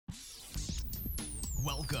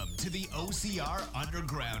Welcome to the OCR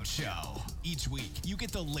Underground Show. Each week, you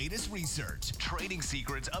get the latest research, training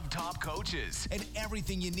secrets of top coaches, and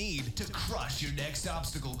everything you need to crush your next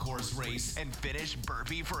obstacle course race and finish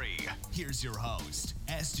burpee free. Here's your host,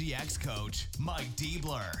 SGX coach Mike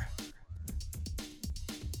Diebler.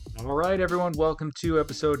 All right, everyone, welcome to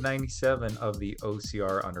episode 97 of the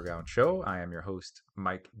OCR Underground Show. I am your host,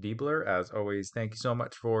 Mike Diebler. As always, thank you so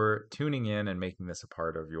much for tuning in and making this a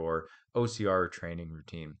part of your OCR training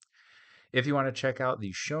routine. If you want to check out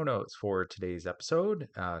the show notes for today's episode,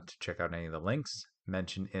 to check out any of the links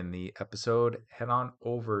mentioned in the episode, head on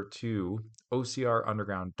over to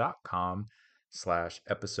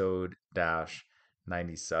ocrunderground.com/episode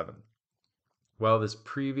 97. Well, this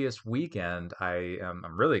previous weekend,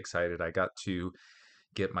 I'm really excited. I got to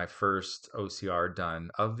get my first OCR done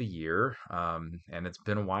of the year, and it's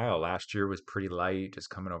been a while. Last year was pretty light, just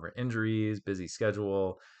coming over injuries, busy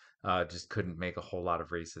schedule, just couldn't make a whole lot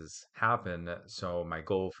of races happen. So my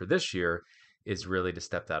goal for this year is really to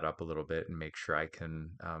step that up a little bit and make sure I can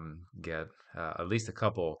get at least a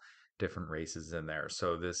couple different races in there.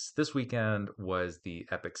 So this weekend was the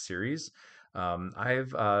Epic Series.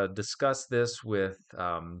 I've discussed this with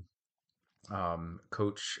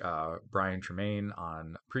Coach Brian Tremaine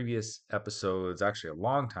on previous episodes, actually a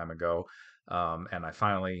long time ago. And I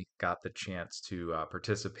finally got the chance to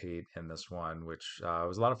participate in this one, which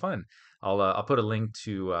was a lot of fun. I'll put a link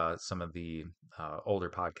to some of the older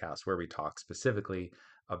podcasts where we talk specifically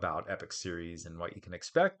about Epic Series and what you can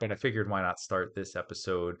expect. But I figured why not start this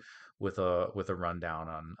episode with a rundown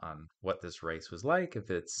on what this race was like, if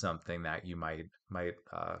it's something that you might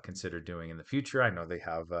consider doing in the future. I know they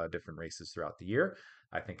have different races throughout the year.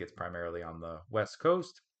 I think it's primarily on the West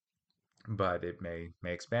Coast, but it may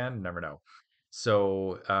expand. Never know.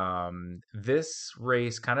 So this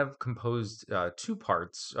race kind of composed two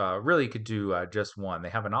parts. Really, you could do just one. They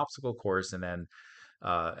have an obstacle course, and then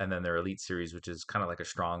their elite series, which is kind of like a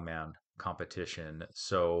strongman competition.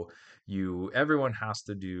 So everyone has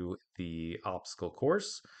to do the obstacle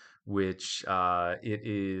course, which it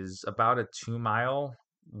is about a 2 mile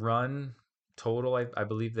run total, I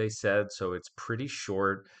believe they said. So it's pretty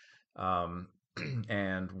short. Um,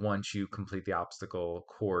 and once you complete the obstacle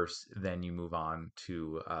course, then you move on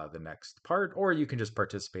to the next part, or you can just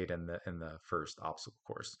participate in the first obstacle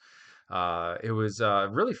course. It was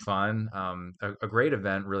really fun, a great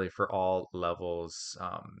event, really for all levels.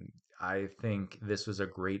 I think this was a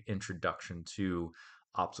great introduction to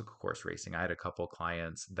obstacle course racing. I had a couple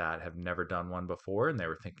clients that have never done one before, and they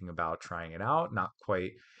were thinking about trying it out, not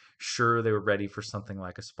quite sure they were ready for something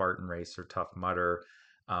like a Spartan race or Tough Mudder.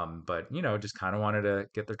 But just kind of wanted to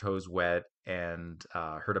get their toes wet, and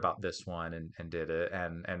heard about this one and did it.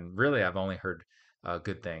 And really, I've only heard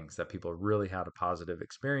good things, that people really had a positive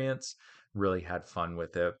experience, really had fun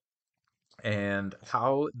with it. And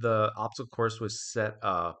how the obstacle course was set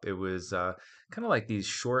up, it was kind of like these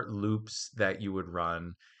short loops that you would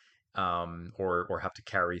run, or have to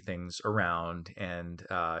carry things around. And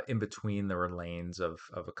in between, there were lanes of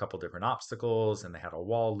a couple different obstacles, and they had a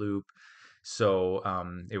wall loop. So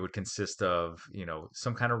it would consist of,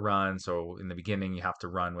 some kind of run. So in the beginning, you have to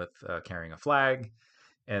run with carrying a flag.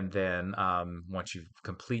 And then once you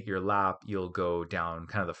complete your lap, you'll go down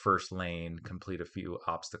kind of the first lane, complete a few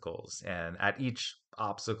obstacles. And at each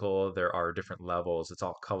obstacle, there are different levels. It's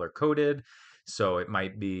all color coded. So it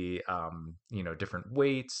might be, different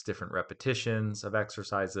weights, different repetitions of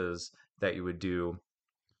exercises that you would do.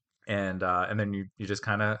 And then you just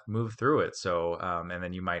kind of move through it. So and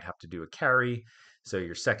then you might have to do a carry. So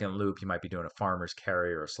your second loop, you might be doing a farmer's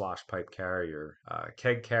carry or a slosh pipe carry or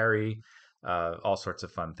keg carry, all sorts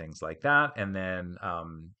of fun things like that. And then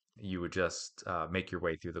you would just make your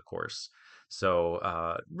way through the course. So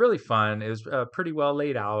really fun. It was pretty well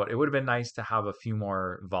laid out. It would have been nice to have a few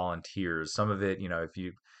more volunteers. Some of it, if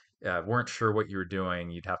you weren't sure what you were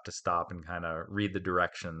doing, you'd have to stop and kind of read the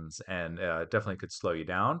directions, and definitely could slow you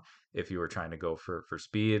down if you were trying to go for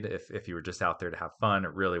speed. If you were just out there to have fun,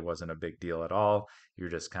 it really wasn't a big deal at all. You're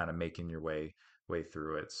just kind of making your way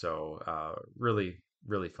through it. So really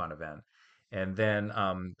fun event. And then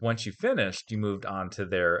once you finished, you moved on to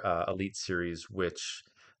their elite series, which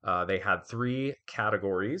they had three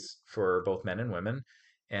categories for both men and women,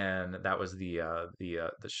 and that was the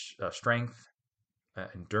strength,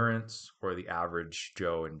 endurance, or the average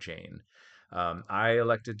Joe and Jane. I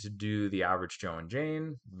elected to do the average Joe and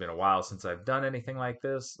Jane. Been a while since I've done anything like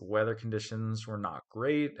this. Weather conditions were not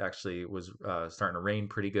great. Actually, it was starting to rain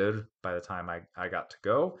pretty good by the time I got to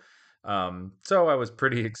go. So I was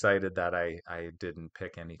pretty excited that I didn't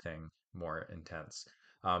pick anything more intense.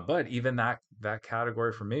 But even that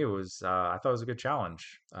category for me was I thought it was a good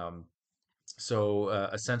challenge. So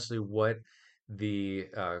essentially, what the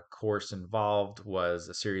course involved was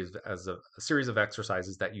a series of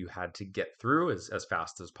exercises that you had to get through as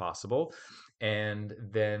fast as possible, and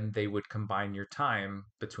then they would combine your time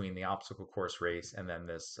between the obstacle course race and then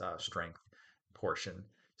this strength portion.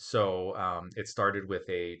 So it started with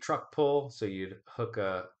a truck pull. So you'd hook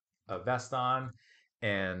a vest on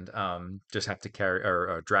and just have to carry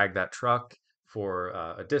or drag that truck for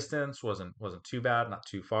a distance. Wasn't too bad, not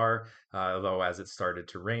too far. Although as it started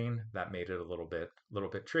to rain, that made it a little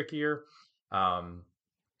bit trickier. Um,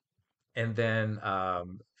 and then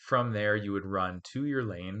from there, you would run to your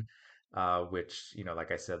lane, which,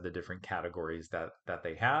 like I said, the different categories that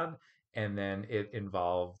they had. And then it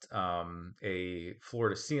involved a floor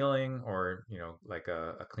to ceiling or, like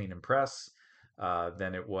a clean and press.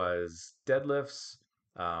 Then it was deadlifts.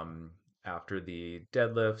 Um, After the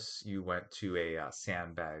deadlifts, you went to a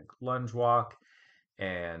sandbag lunge walk.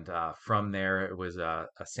 And from there, it was a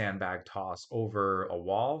sandbag toss over a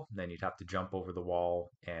wall. Then you'd have to jump over the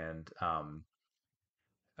wall and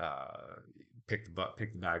uh, pick the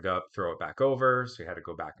bag up, throw it back over. So you had to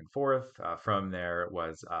go back and forth. From there, it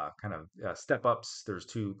was kind of step ups. There's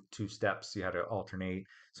two steps you had to alternate.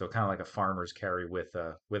 So kind of like a farmer's carry with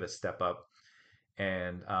a step up.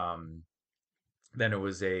 And then it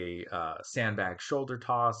was a sandbag shoulder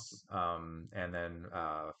toss, and then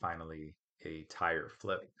finally a tire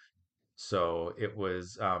flip. So it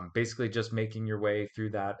was basically just making your way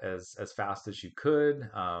through that as fast as you could.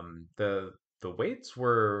 The weights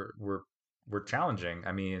were challenging.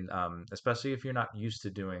 I mean, especially if you're not used to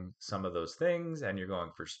doing some of those things and you're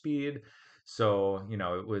going for speed. So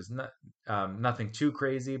it was nothing too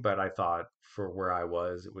crazy, but I thought for where I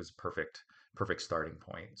was, it was perfect starting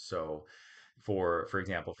point. So for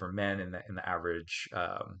example, for men in the average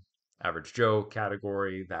Joe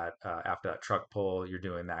category, that after that truck pull, you're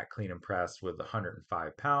doing that clean and press with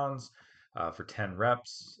 105 pounds for 10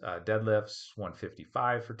 reps, deadlifts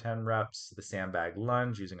 155 for 10 reps, the sandbag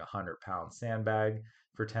lunge using a 100-pound sandbag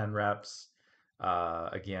for 10 reps.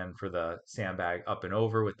 Again, for the sandbag up and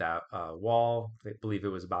over with that wall, I believe it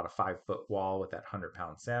was about a 5-foot wall with that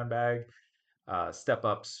 100-pound sandbag. Step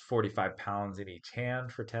ups, 45 pounds in each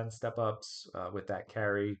hand for 10 step ups with that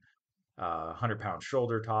carry. 100-pound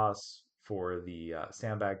shoulder toss for the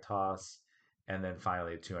sandbag toss, and then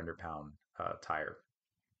finally a 200-pound tire.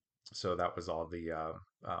 So that was all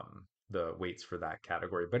the weights for that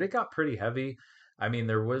category. But it got pretty heavy. I mean,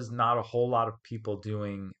 there was not a whole lot of people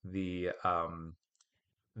doing the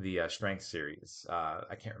strength series.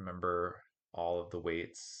 I can't remember all of the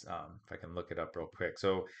weights. If I can look it up real quick.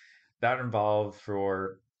 So that involved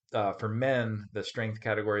for men, the strength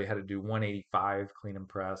category had to do 185 clean and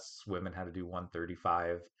press. Women had to do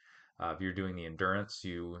 135. If you're doing the endurance,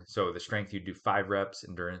 so the strength you do 5 reps.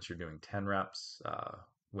 Endurance you're doing 10 reps.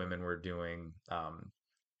 Women were doing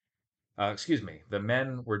excuse me, the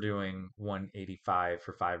men were doing 185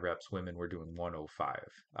 for 5 reps. Women were doing 105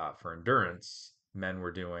 for endurance. Men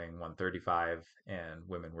were doing 135 and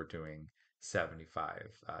women were doing 75.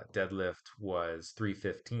 Deadlift was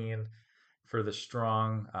 315 for the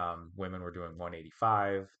strong. Women were doing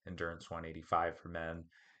 185, endurance 185 for men,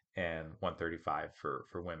 and 135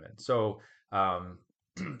 for women. So um,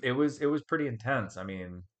 it was pretty intense. I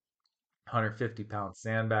mean, 150-pound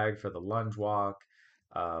sandbag for the lunge walk.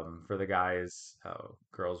 For the guys,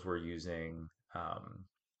 girls were using a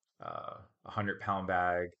 100-pound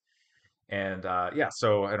bag. And yeah,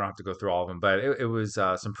 so I don't have to go through all of them, but it was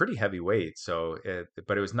some pretty heavy weights.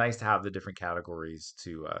 But it was nice to have the different categories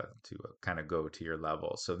to kind of go to your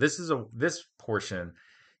level. So this portion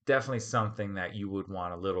definitely something that you would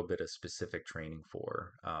want a little bit of specific training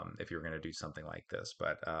for if you're going to do something like this.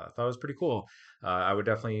 But I thought it was pretty cool. I would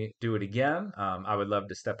definitely do it again. I would love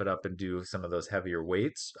to step it up and do some of those heavier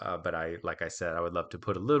weights. But like I said, I would love to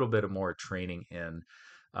put a little bit of more training in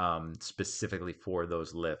specifically for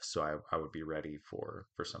those lifts. So I would be ready for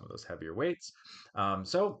some of those heavier weights.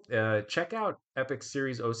 Check out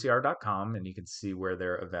epicseriesocr.com and you can see where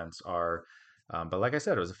their events are. But like I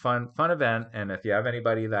said, it was a fun event. And if you have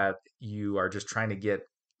anybody that you are just trying to get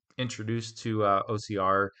introduced to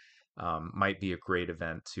OCR, might be a great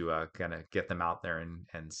event to kind of get them out there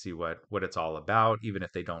and see what it's all about, even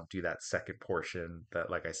if they don't do that second portion. That,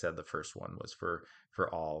 like I said, the first one was for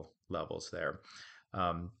all levels there.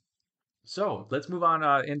 Um, so let's move on.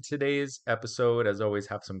 In today's episode, as always,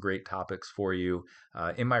 have some great topics for you.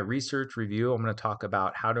 In my research review, I'm going to talk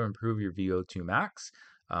about how to improve your VO2 max.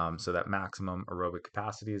 So that maximum aerobic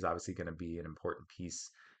capacity is obviously going to be an important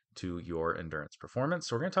piece to your endurance performance.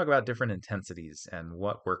 So we're going to talk about different intensities and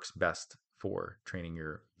what works best for training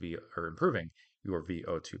your or improving your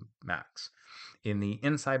VO2 max. In the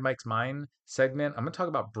Inside Mike's Mind segment, I'm going to talk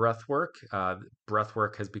about breath work. Breath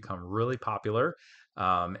work has become really popular,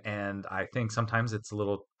 and I think sometimes it's a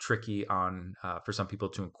little tricky on for some people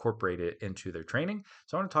to incorporate it into their training.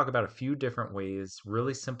 So I want to talk about a few different ways,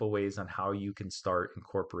 really simple ways on how you can start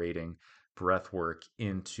incorporating breath work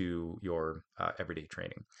into your everyday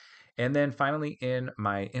training. And then finally, in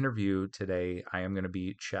my interview today, I am going to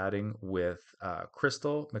be chatting with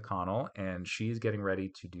Crystal MacConnell, and she's getting ready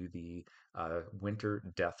to do the winter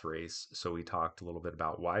death race. So we talked a little bit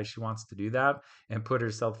about why she wants to do that and put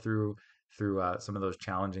herself through some of those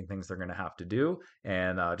challenging things they're going to have to do,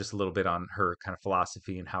 and just a little bit on her kind of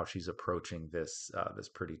philosophy and how she's approaching this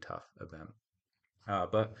pretty tough event.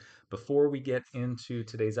 But before we get into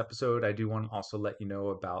today's episode, I do want to also let you know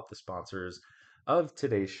about the sponsors of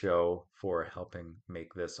today's show for helping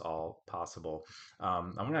make this all possible. I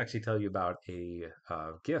want to actually tell you about a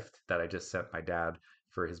gift that I just sent my dad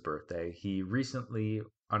for his birthday. He recently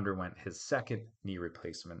underwent his second knee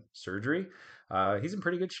replacement surgery. He's in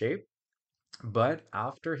pretty good shape. But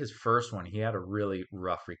after his first one, he had a really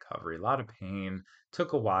rough recovery, a lot of pain.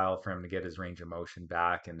 Took a while for him to get his range of motion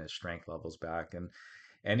back and his strength levels back,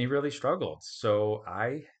 and he really struggled. So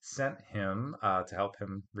I sent him to help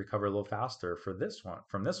him recover a little faster for this one.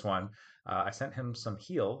 From this one, I sent him some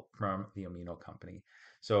Heal from the Amino Company.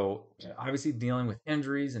 So obviously, dealing with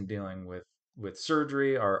injuries and dealing with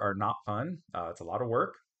surgery are not fun. It's a lot of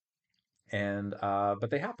work, and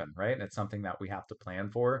but they happen, right? And it's something that we have to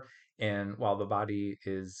plan for. And while the body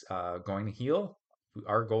is going to heal,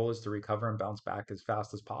 our goal is to recover and bounce back as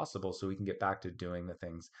fast as possible so we can get back to doing the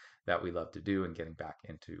things that we love to do and getting back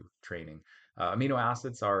into training. Amino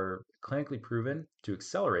acids are clinically proven to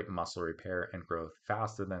accelerate muscle repair and growth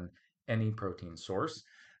faster than any protein source.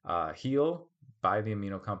 Heal by the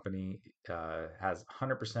Amino Company has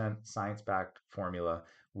 100% science-backed formula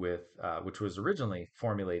with which was originally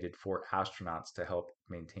formulated for astronauts to help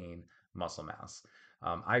maintain muscle mass.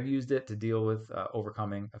 I've used it to deal with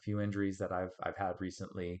overcoming a few injuries that I've had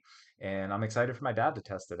recently, and I'm excited for my dad to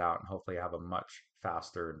test it out and hopefully have a much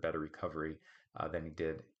faster and better recovery than he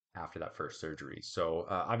did after that first surgery. So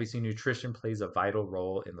obviously, nutrition plays a vital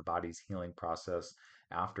role in the body's healing process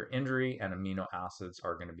after injury, and amino acids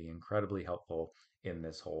are going to be incredibly helpful in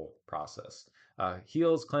this whole process.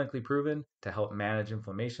 Heal is clinically proven to help manage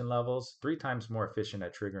inflammation levels, 3 times more efficient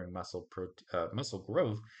at triggering muscle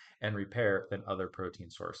growth and repair than other protein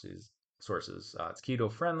sources. It's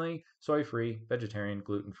keto friendly, soy free, vegetarian,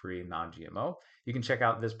 gluten free, non GMO. You can check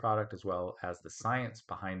out this product as well as the science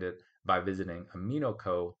behind it by visiting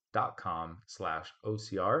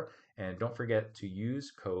aminoco.com/OCR. And don't forget to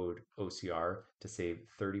use code OCR to save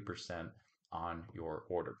 30% on your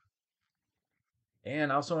order.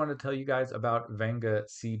 And I also want to tell you guys about Venga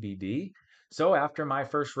CBD. So after my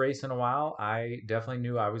first race in a while, I definitely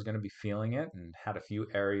knew I was going to be feeling it and had a few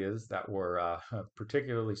areas that were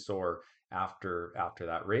particularly sore after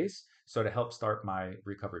that race. So to help start my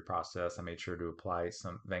recovery process, I made sure to apply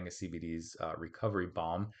some Venga CBD's recovery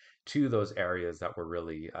balm to those areas that were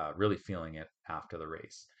really feeling it after the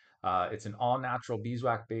race. It's an all natural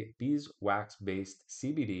beeswax based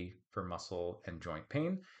CBD for muscle and joint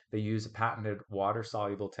pain. They use a patented water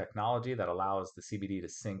soluble technology that allows the CBD to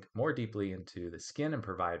sink more deeply into the skin and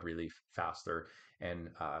provide relief faster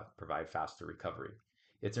and provide faster recovery.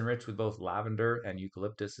 It's enriched with both lavender and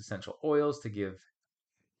eucalyptus essential oils to give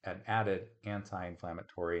an added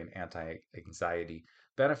anti-inflammatory and anti-anxiety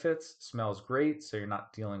benefits. Smells great, so you're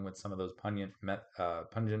not dealing with some of those pungent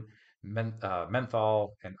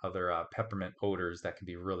menthol and other peppermint odors that can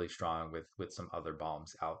be really strong with some other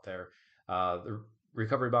balms out there. The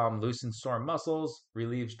recovery balm loosens sore muscles,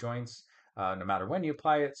 relieves joints. No matter when you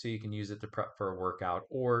apply it, so you can use it to prep for a workout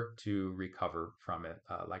or to recover from it,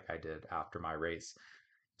 like I did after my race.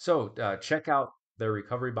 So check out their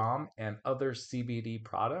recovery balm and other CBD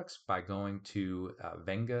products by going to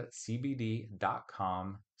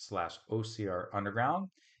vengacbd.com/OCR underground.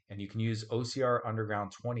 And you can use OCR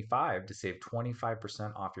Underground 25 to save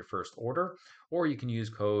 25% off your first order, or you can use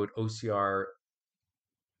code OCR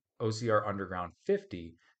Underground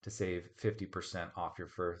 50 to save 50% off your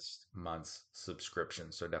first month's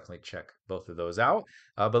subscription. So definitely check both of those out.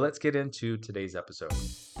 But let's get into today's episode.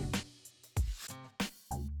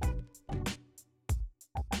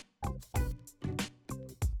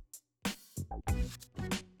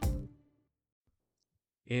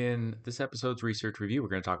 In this episode's research review, we're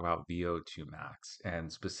going to talk about VO2 max and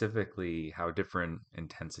specifically how different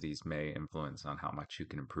intensities may influence on how much you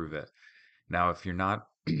can improve it. Now, if you're not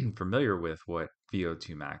familiar with what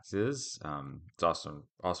VO2 max is, it's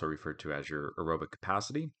also referred to as your aerobic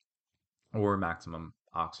capacity or maximum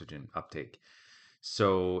oxygen uptake.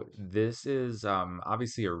 So this is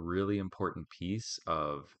obviously a really important piece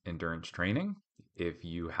of endurance training. If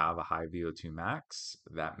you have a high VO2 max,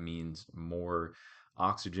 that means more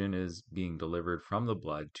oxygen is being delivered from the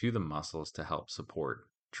blood to the muscles to help support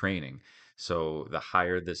training. So the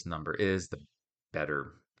higher this number is, the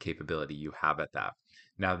better capability you have at that.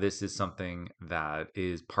 Now, this is something that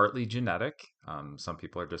is partly genetic. Some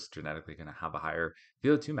people are just genetically going to have a higher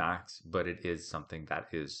VO2 max, but it is something that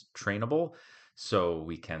is trainable. So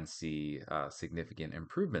we can see significant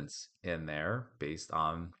improvements in there based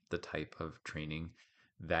on the type of training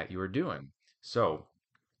that you are doing. So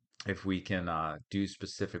if we can do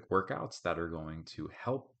specific workouts that are going to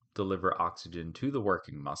help deliver oxygen to the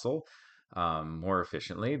working muscle more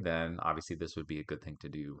efficiently, then obviously this would be a good thing to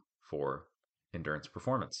do for endurance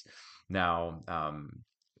performance. Now,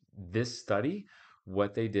 this study,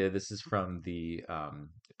 what they did, this is from the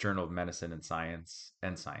Journal of Medicine and Science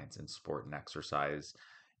in Sport and Exercise,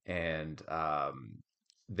 and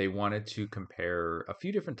they wanted to compare a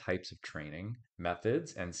few different types of training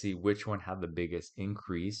methods and see which one had the biggest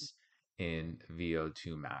increase in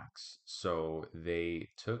VO2 max. So they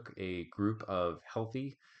took a group of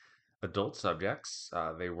healthy adult subjects.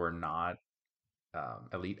 They were not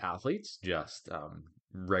elite athletes, just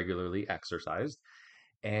regularly exercised,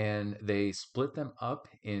 and they split them up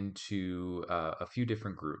into a few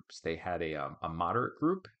different groups. They had a moderate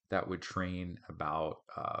group that would train about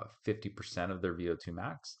 50% of their VO2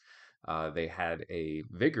 max. They had a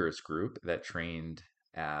vigorous group that trained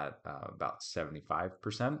at about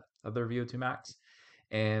 75% of their VO2 max.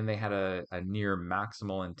 And they had a near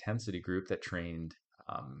maximal intensity group that trained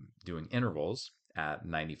doing intervals at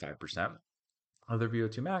 95% of their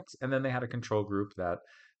VO2 max. And then they had a control group that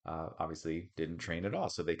obviously didn't train at all.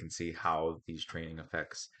 So they can see how these training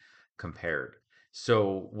effects compared.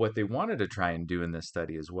 So what they wanted to try and do in this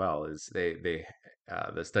study as well is the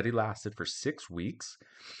study lasted for 6 weeks,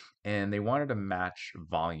 and they wanted to match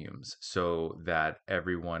volumes so that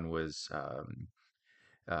everyone was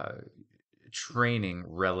uh, training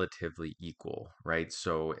relatively equal, right?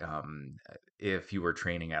 So if you were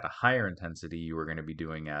training at a higher intensity, you were going to be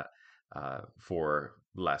doing it for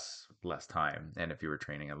less time, and if you were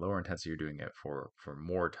training at lower intensity, you're doing it for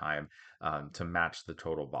more time to match the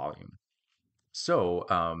total volume. So,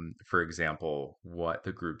 for example, what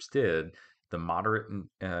the groups did, the moderate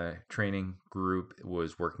training group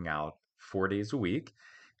was working out 4 days a week,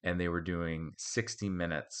 and they were doing 60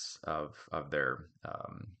 minutes of their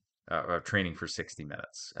of training for 60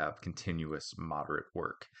 minutes of continuous moderate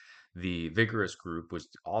work. The vigorous group was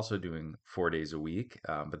also doing 4 days a week,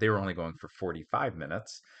 but they were only going for 45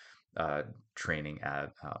 minutes uh, training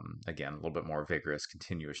at again a little bit more vigorous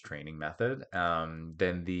continuous training method.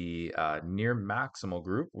 Then the near maximal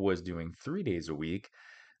group was doing 3 days a week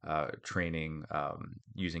training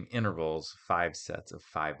using intervals, 5 sets of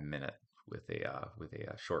 5 minutes with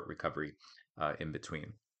a short recovery in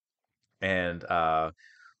between. And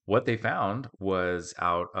what they found was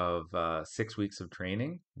out of 6 weeks of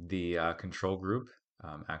training, the control group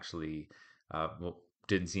actually well,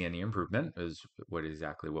 didn't see any improvement, is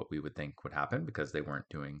what we would think would happen because they weren't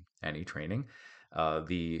doing any training.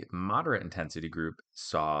 The moderate intensity group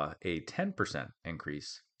saw a 10%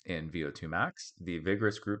 increase in VO2 max. The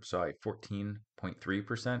vigorous group saw a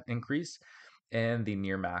 14.3% increase, and the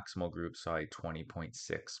near maximal group saw a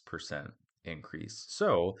 20.6% increase.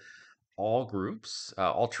 So,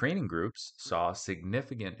 all training groups saw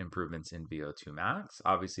significant improvements in VO2 max.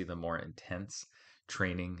 Obviously, the more intense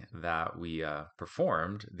training that we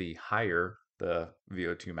performed, the higher the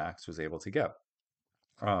VO2 max was able to get.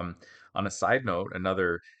 Um, on a side note,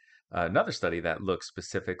 another study that looked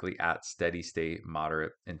specifically at steady state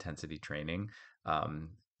moderate intensity training um,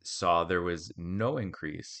 saw there was no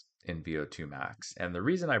increase in VO2 max. And the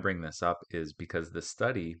reason I bring this up is because the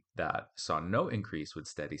study that saw no increase with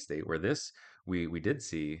steady state, where this we did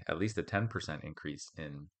see at least a 10% increase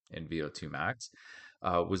in VO2 max,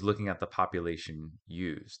 was looking at the population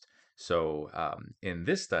used. So in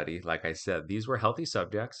this study, like I said, these were healthy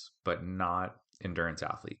subjects, but not endurance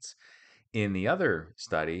athletes. In the other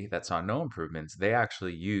study that saw no improvements, they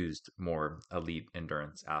actually used more elite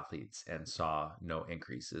endurance athletes and saw no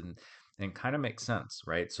increase. And kind of makes sense,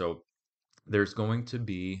 right? So there's going to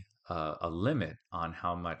be a limit on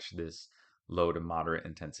how much this low to moderate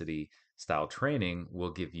intensity style training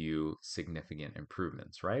will give you significant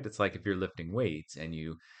improvements, right? It's like if you're lifting weights and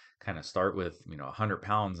you kind of start with 100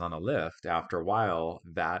 pounds on a lift. After a while,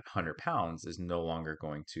 that 100 pounds is no longer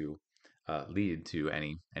going to lead to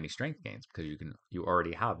any strength gains because you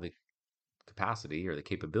already have the capacity or the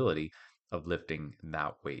capability of lifting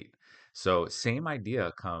that weight. So same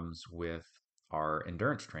idea comes with our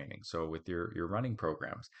endurance training. So with your running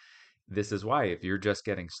programs, this is why if you're just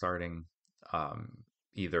getting starting, um,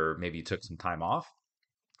 either maybe you took some time off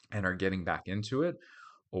and are getting back into it,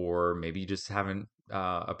 or maybe you just haven't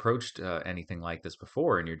approached anything like this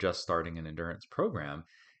before and you're just starting an endurance program.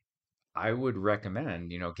 I would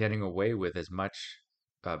recommend, getting away with as much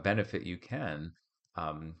benefit you can,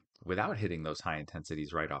 um, without hitting those high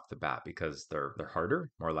intensities right off the bat because they're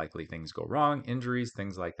harder, more likely things go wrong, injuries,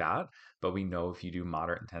 things like that. But we know if you do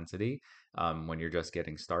moderate intensity, when you're just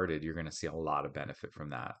getting started, you're going to see a lot of benefit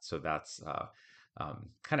from that. So that's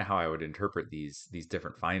kind of how I would interpret these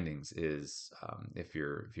different findings. Is if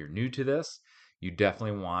you're new to this, you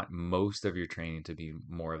definitely want most of your training to be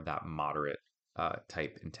more of that moderate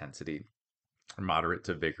type intensity, or moderate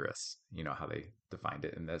to vigorous, how they defined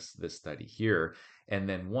it in this study here. And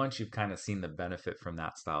then once you've kind of seen the benefit from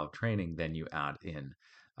that style of training, then you add in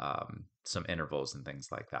some intervals and things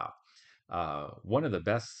like that. One of the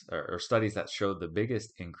best or studies that showed the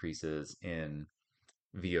biggest increases in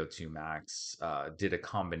VO2 max did a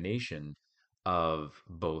combination of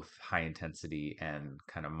both high intensity and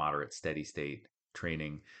kind of moderate steady state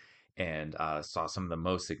training, and saw some of the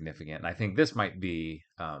most significant. And I think this might be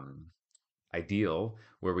ideal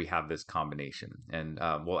where we have this combination. And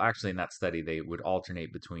well, actually, in that study, they would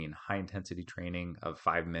alternate between high intensity training of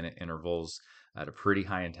 5 minute intervals at a pretty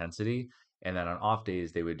high intensity. And then on off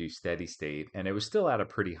days, they would do steady state, and it was still at a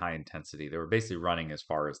pretty high intensity. They were basically running as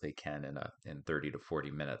far as they can in 30 to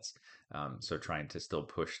 40 minutes. So trying to still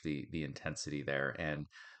push the intensity there. And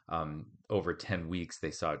over 10 weeks,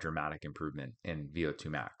 they saw a dramatic improvement in VO2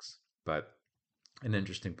 max. But an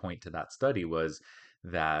interesting point to that study was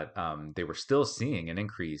that they were still seeing an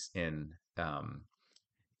increase in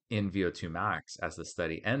VO2 max as the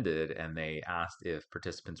study ended, and they asked if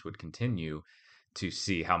participants would continue to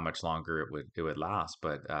see how much longer it would last.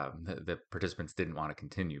 But the participants didn't want to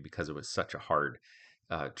continue because it was such a hard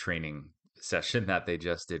training session that they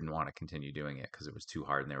just didn't want to continue doing it because it was too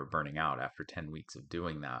hard and they were burning out after 10 weeks of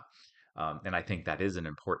doing that. And I think that is an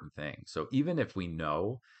important thing. So even if we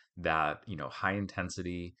know that high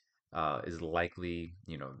intensity is likely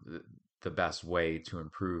the best way to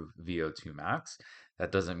improve VO2 max,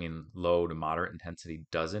 that doesn't mean low to moderate intensity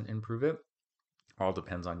doesn't improve it. All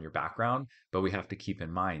depends on your background, but we have to keep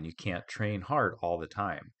in mind you can't train hard all the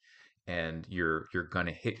time, and you're going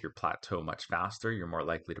to hit your plateau much faster. You're more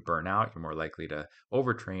likely to burn out. You're more likely to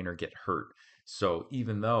overtrain or get hurt. So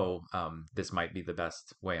even though this might be the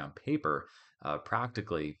best way on paper,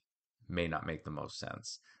 practically may not make the most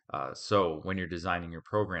sense. So when you're designing your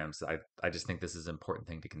programs, I just think this is an important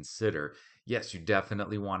thing to consider. Yes, you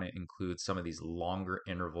definitely want to include some of these longer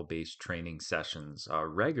interval based training sessions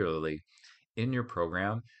regularly in your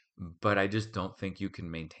program, but I just don't think you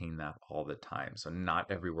can maintain that all the time. So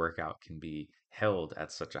not every workout can be held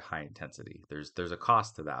at such a high intensity. There's a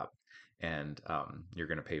cost to that, and you're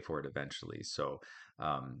going to pay for it eventually. So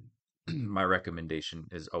um, my recommendation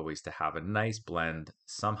is always to have a nice blend: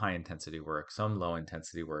 some high intensity work, some low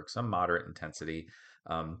intensity work, some moderate intensity,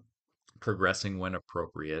 um, progressing when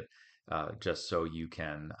appropriate. Just so you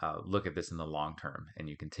can look at this in the long term and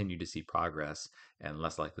you continue to see progress and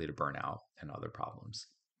less likely to burn out and other problems.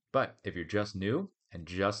 But if you're just new and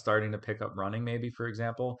just starting to pick up running, maybe for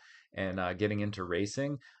example, and getting into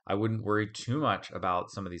racing, I wouldn't worry too much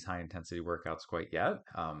about some of these high intensity workouts quite yet.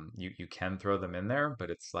 You can throw them in there, but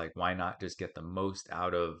it's like, why not just get the most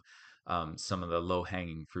out of some of the low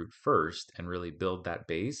hanging fruit first and really build that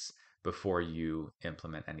base before you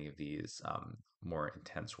implement any of these more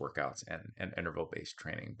intense workouts and interval based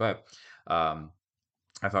training. But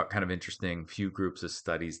I thought kind of interesting few groups of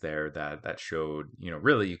studies there that showed,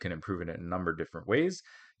 really you can improve it in a number of different ways.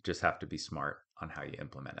 You just have to be smart on how you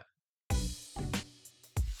implement it.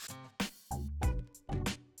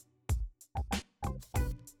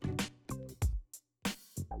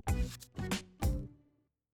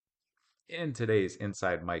 In today's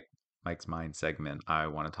Inside Mike's Mind segment, I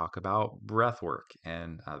want to talk about breath work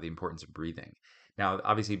and the importance of breathing. Now,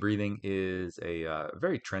 obviously, breathing is a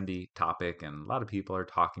very trendy topic, and a lot of people are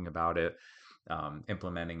talking about it,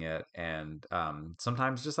 implementing it, and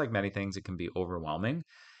sometimes, just like many things, it can be overwhelming,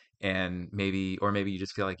 and maybe you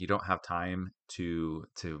just feel like you don't have time to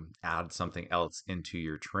add something else into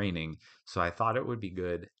your training. So I thought it would be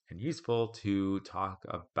good and useful to talk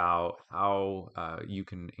about how you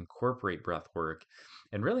can incorporate breath work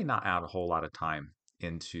and really not add a whole lot of time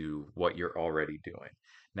into what you're already doing.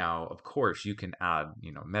 Now, of course, you can add,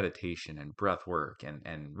 meditation and breath work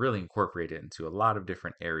and really incorporate it into a lot of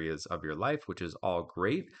different areas of your life, which is all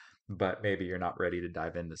great, but maybe you're not ready to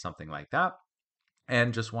dive into something like that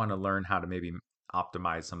and just want to learn how to maybe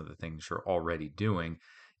optimize some of the things you're already doing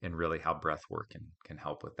and really how breath work can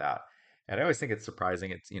help with that. And I always think it's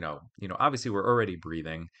surprising. It's, obviously we're already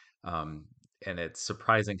breathing. Um, and it's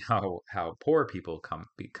surprising how poor people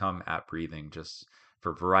become at breathing just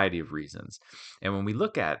for a variety of reasons. And when we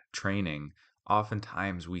look at training,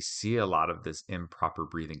 oftentimes we see a lot of this improper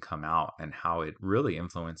breathing come out and how it really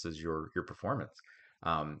influences your performance.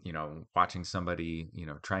 Watching somebody,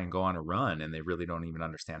 try and go on a run and they really don't even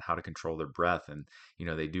understand how to control their breath. And,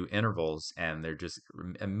 they do intervals and they're just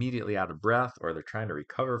immediately out of breath, or they're trying to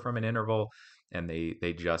recover from an interval and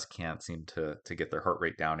they just can't seem to get their heart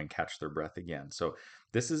rate down and catch their breath again. So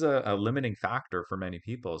this is a limiting factor for many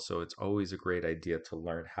people. So it's always a great idea to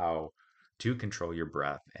learn how to control your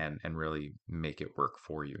breath and really make it work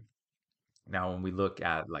for you. Now, when we look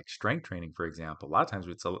at like strength training, for example, a lot of times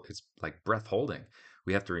it's like breath holding.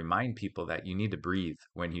 We have to remind people that you need to breathe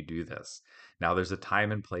when you do this. Now, there's a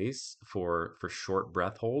time and place for short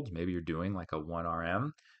breath holds. Maybe you're doing like a 1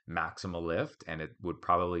 RM maximal lift, and it would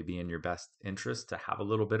probably be in your best interest to have a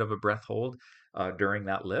little bit of a breath hold during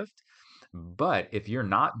that lift. But if you're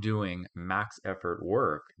not doing max effort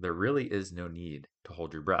work, there really is no need to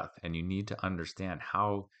hold your breath, and you need to understand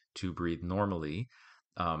how to breathe normally.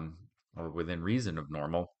 Um, or within reason of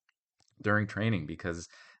normal during training, because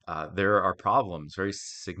there are problems, very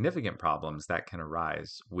significant problems that can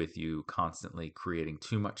arise with you constantly creating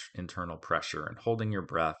too much internal pressure and holding your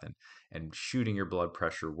breath and shooting your blood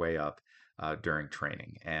pressure way up during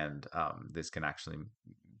training. And this can actually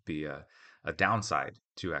be a downside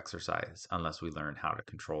to exercise unless we learn how to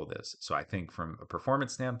control this. So I think from a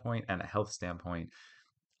performance standpoint and a health standpoint,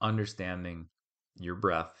 understanding your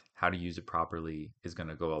breath, how to use it properly is going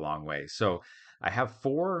to go a long way. So, I have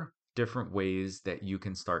four different ways that you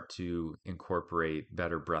can start to incorporate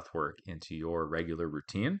better breath work into your regular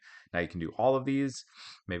routine. Now, you can do all of these,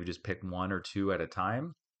 maybe just pick one or two at a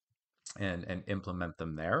time and implement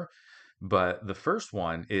them there. But the first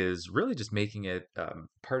one is really just making it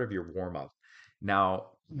part of your warm up. Now,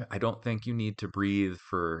 I don't think you need to breathe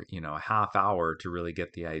for, a half hour to really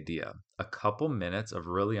get the idea. A couple minutes of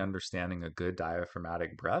really understanding a good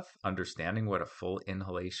diaphragmatic breath, understanding what a full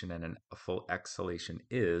inhalation and a full exhalation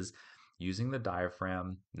is, using the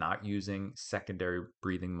diaphragm, not using secondary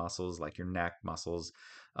breathing muscles like your neck muscles,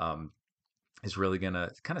 um, is really going to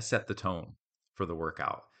kind of set the tone for the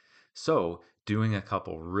workout. So, doing a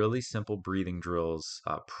couple really simple breathing drills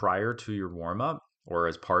prior to your warm up or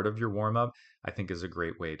as part of your warm up, I think is a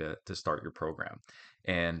great way to start your program.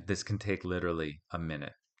 And this can take literally a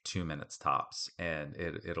minute, 2 minutes tops, and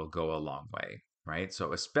it'll go a long way. Right.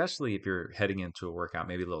 So, especially if you're heading into a workout,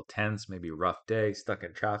 maybe a little tense, maybe a rough day, stuck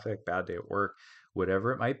in traffic, bad day at work,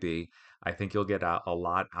 whatever it might be, I think you'll get a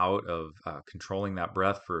lot out of controlling that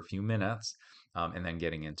breath for a few minutes and then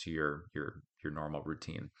getting into your normal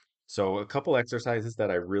routine. So a couple exercises that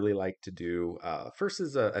I really like to do. First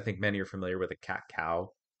is I think many are familiar with a cat cow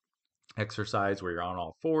exercise where you're on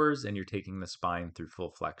all fours and you're taking the spine through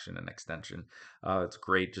full flexion and extension. It's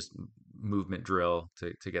great, just movement drill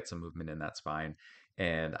to get some movement in that spine.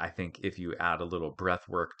 And I think if you add a little breath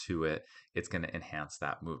work to it, it's going to enhance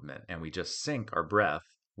that movement. And we just sync our breath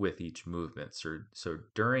with each movement. So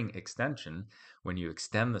during extension, when you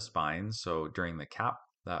extend the spine, so during the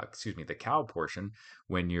cow portion,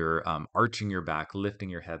 when you're arching your back, lifting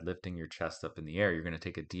your head, lifting your chest up in the air, you're going to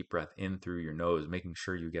take a deep breath in through your nose, making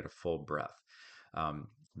sure you get a full breath.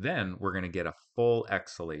 Then we're going to get a full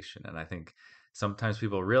exhalation. And I think sometimes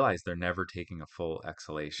people realize they're never taking a full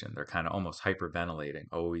exhalation. They're kind of almost hyperventilating,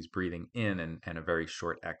 always breathing in and a very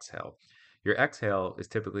short exhale. Your exhale is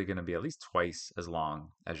typically going to be at least twice as long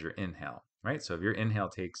as your inhale, right? So if your inhale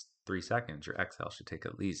takes 3 seconds, your exhale should take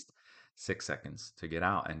at least 6 seconds to get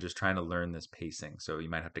out, and just trying to learn this pacing. So you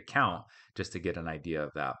might have to count just to get an idea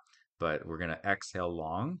of that. But we're going to exhale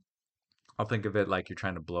long. I'll think of it like you're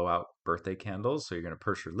trying to blow out birthday candles. So you're going to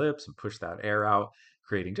purse your lips and push that air out,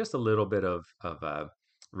 creating just a little bit of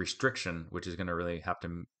restriction, which is going to really have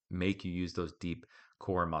to make you use those deep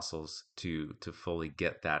core muscles to fully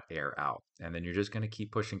get that air out. And then you're just going to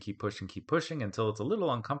keep pushing, keep pushing, keep pushing until it's a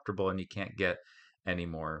little uncomfortable and you can't get any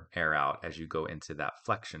more air out as you go into that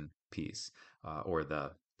flexion piece or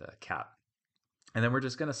the cat And then we're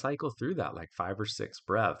just going to cycle through that like 5 or 6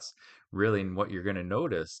 breaths. Really, and what you're going to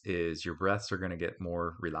notice is your breaths are going to get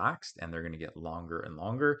more relaxed and they're going to get longer and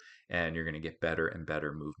longer, and you're going to get better and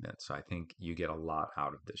better movement. So I think you get a lot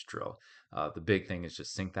out of this drill. The big thing is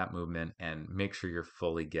just sync that movement and make sure you're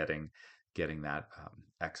fully getting that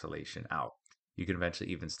exhalation out. You can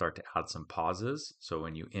eventually even start to add some pauses. So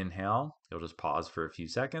when you inhale, you'll just pause for a few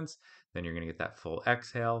seconds. Then you're going to get that full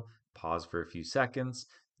exhale, pause for a few seconds.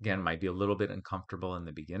 Again, might be a little bit uncomfortable in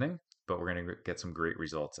the beginning, but we're going to get some great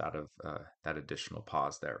results out of that additional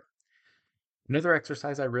pause there. Another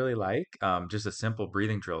exercise I really like, just a simple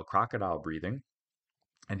breathing drill, crocodile breathing.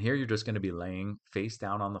 And here you're just going to be laying face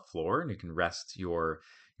down on the floor, and you can rest your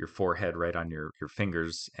forehead right on your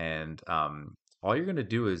fingers. And all you're going to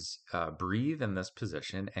do is breathe in this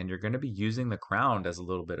position, and you're going to be using the ground as a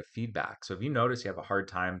little bit of feedback. So if you notice you have a hard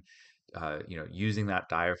time, using that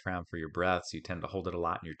diaphragm for your breaths, you tend to hold it a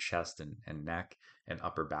lot in your chest and neck and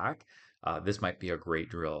upper back. This might be a great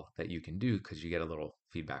drill that you can do because you get a little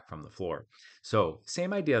feedback from the floor. So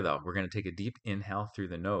same idea though. We're going to take a deep inhale through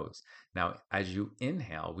the nose. Now, as you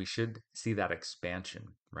inhale, we should see that expansion,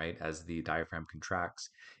 right? As the diaphragm contracts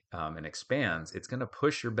and expands, it's going to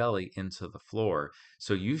push your belly into the floor.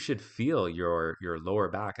 So you should feel your lower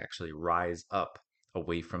back actually rise up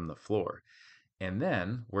away from the floor. And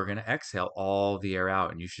then we're going to exhale all the air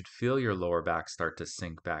out, and you should feel your lower back start to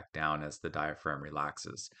sink back down as the diaphragm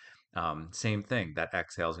relaxes. Same thing, that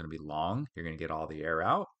exhale is going to be long. You're going to get all the air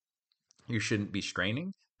out. You shouldn't be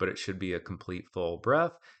straining, but it should be a complete full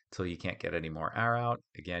breath till you can't get any more air out.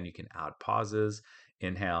 Again, you can add pauses,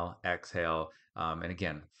 inhale, exhale, and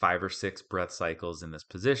again, 5 or 6 breath cycles in this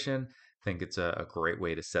position. I think it's a great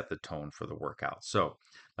way to set the tone for the workout. So,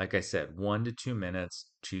 like I said, 1 to 2 minutes,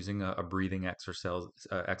 choosing a breathing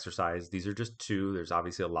exercise. These are just two. There's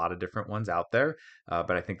obviously a lot of different ones out there,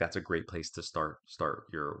 but I think that's a great place to start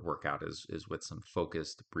your workout is with some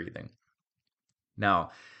focused breathing.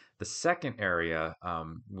 Now, the second area,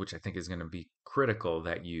 which I think is going to be critical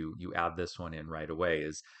that you add this one in right away,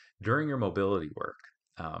 is during your mobility work.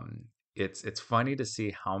 Um, it's funny to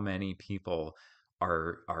see how many people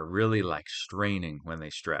are really like straining when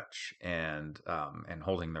they stretch and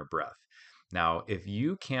holding their breath. Now, if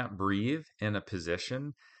you can't breathe in a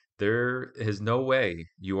position, there is no way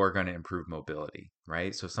you are going to improve mobility,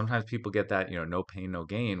 right? So sometimes people get that, no pain, no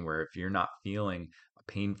gain, where if you're not feeling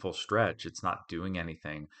painful stretch, it's not doing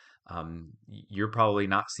anything. You're probably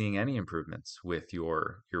not seeing any improvements with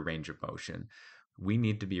your range of motion. We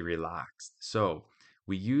need to be relaxed. So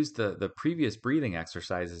we use the previous breathing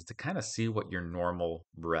exercises to kind of see what your normal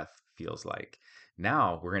breath feels like.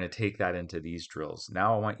 Now we're going to take that into these drills.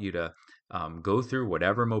 Now I want you to go through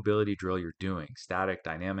whatever mobility drill you're doing, static,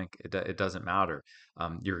 dynamic, it doesn't matter.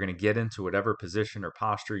 You're going to get into whatever position or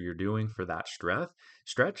posture you're doing for that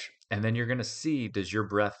stretch, and then you're going to see, does your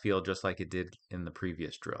breath feel just like it did in the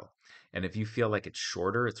previous drill? And if you feel like it's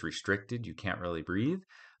shorter, it's restricted, you can't really breathe,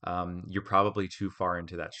 you're probably too far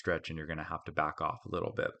into that stretch and you're going to have to back off a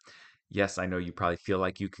little bit. Yes, I know you probably feel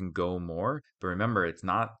like you can go more, but remember, it's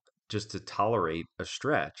not just to tolerate a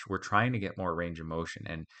stretch. We're trying to get more range of motion.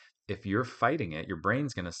 And if you're fighting it, your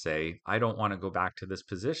brain's going to say, I don't want to go back to this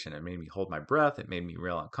position. It made me hold my breath. It made me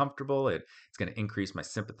real uncomfortable. It's going to increase my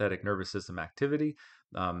sympathetic nervous system activity.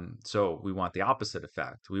 So we want the opposite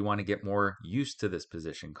effect. We want to get more used to this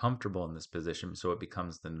position, comfortable in this position, so it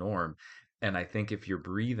becomes the norm. And I think if you're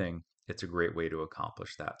breathing, it's a great way to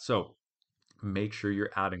accomplish that. So make sure you're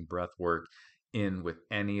adding breath work in with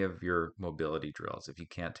any of your mobility drills. If you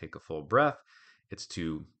can't take a full breath, it's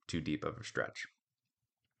too deep of a stretch.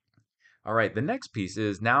 All right, the next piece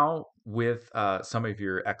is now with some of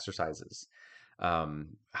your exercises,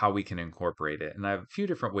 how we can incorporate it. And I have a few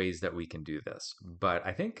different ways that we can do this. But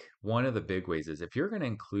I think one of the big ways is if you're going to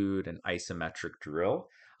include an isometric drill,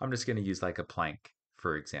 I'm just going to use like a plank,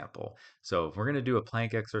 for example. So if we're going to do a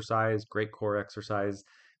plank exercise, great core exercise,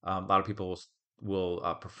 a lot of people will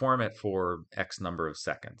perform it for X number of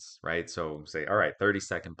seconds, right? So say, all right,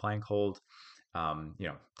 30-second plank hold, time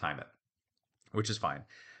it, which is fine.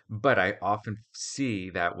 But I often see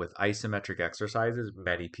that with isometric exercises,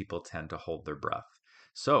 many people tend to hold their breath.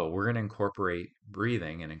 So we're going to incorporate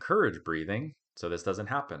breathing and encourage breathing so this doesn't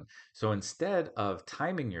happen. So instead of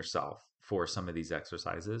timing yourself for some of these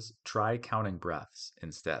exercises, try counting breaths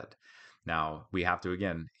instead. Now, we have to,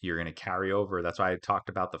 again, you're going to carry over. That's why I talked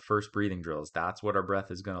about the first breathing drills. That's what our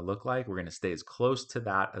breath is going to look like. We're going to stay as close to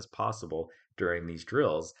that as possible during these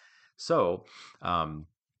drills. So,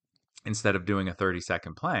 instead of doing a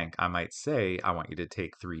 30-second plank, I might say, I want you to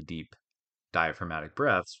take 3 deep diaphragmatic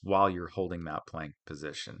breaths while you're holding that plank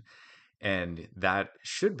position. And that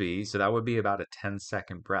should be, so that would be about a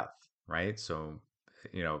 10-second breath, right? So,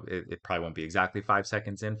 it probably won't be exactly 5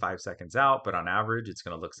 seconds in, 5 seconds out, but on average, it's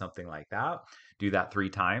going to look something like that. Do that 3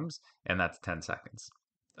 times, and that's 10 seconds.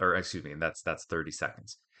 Or excuse me, that's 30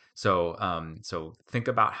 seconds. So think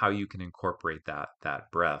about how you can incorporate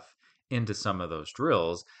that breath into some of those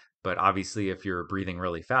drills. But obviously, if you're breathing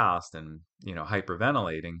really fast and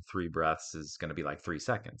hyperventilating, 3 breaths is going to be like 3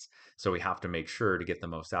 seconds. So we have to make sure to get the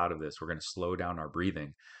most out of this. We're going to slow down our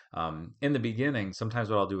breathing. In the beginning, sometimes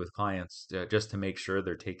what I'll do with clients, just to make sure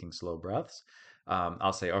they're taking slow breaths,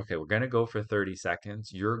 I'll say, okay, we're going to go for 30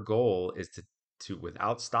 seconds. Your goal is to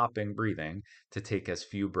without stopping breathing, to take as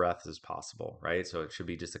few breaths as possible, right? So it should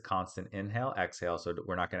be just a constant inhale, exhale. So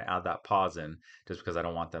we're not going to add that pause in just because I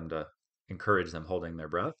don't want them to encourage them holding their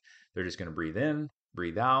breath. They're just going to breathe in,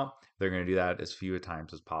 breathe out. They're going to do that as few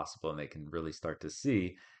times as possible, and they can really start to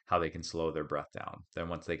see how they can slow their breath down. Then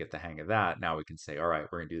once they get the hang of that, now we can say, all right,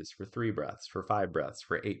 we're going to do this for 3 breaths, for 5 breaths,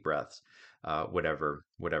 for 8 breaths, whatever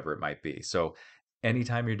it might be. So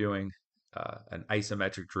anytime you're doing an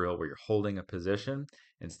isometric drill where you're holding a position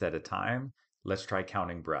instead of time, let's try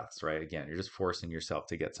counting breaths, right? Again, you're just forcing yourself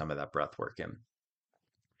to get some of that breath work in.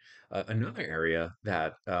 Another area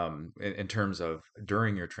that, in terms of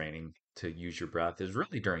during your training to use your breath, is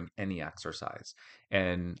really during any exercise.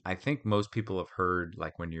 And I think most people have heard,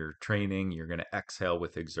 like, when you're training, you're going to exhale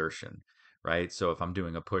with exertion, right? So if I'm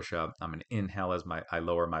doing a push up, I'm going to inhale as I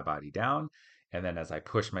lower my body down. And then as I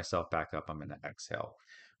push myself back up, I'm going to exhale,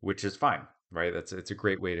 which is fine, right? It's a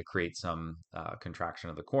great way to create some contraction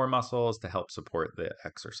of the core muscles to help support the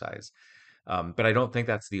exercise. But I don't think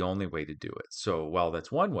that's the only way to do it. So while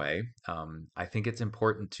that's one way, I think it's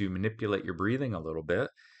important to manipulate your breathing a little bit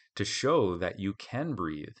to show that you can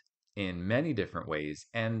breathe in many different ways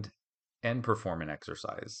and perform an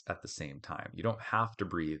exercise at the same time. You don't have to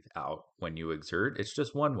breathe out when you exert. It's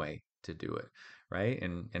just one way to do it, right?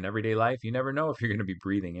 In everyday life, you never know if you're going to be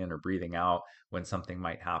breathing in or breathing out when something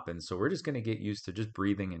might happen. So we're just going to get used to just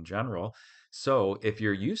breathing in general. So if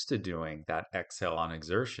you're used to doing that exhale on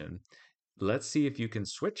exertion, let's see if you can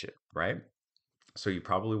switch it, right? So you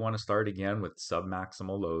probably want to start again with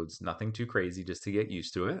submaximal loads, nothing too crazy, just to get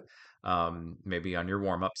used to it. Maybe on your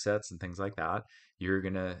warm up sets and things like that, you're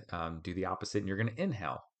going to do the opposite and you're going to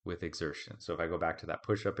inhale with exertion. So if I go back to that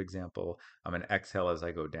push up example, I'm going to exhale as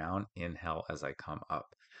I go down, inhale as I come up.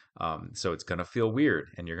 So it's going to feel weird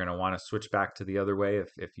and you're going to want to switch back to the other way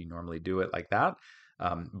if you normally do it like that.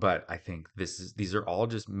 But I think these are all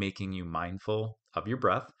just making you mindful of your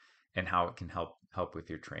breath and how it can help with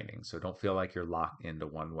your training. So don't feel like you're locked into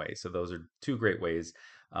one way. So those are 2 great ways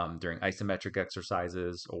during isometric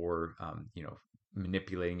exercises or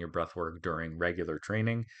manipulating your breath work during regular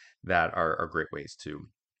training that are great ways to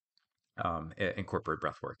incorporate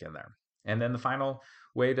breath work in there. And then the final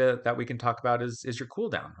way that we can talk about is your cool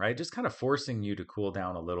down, right? Just kind of forcing you to cool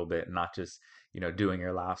down a little bit, not just doing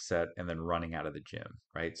your last set and then running out of the gym,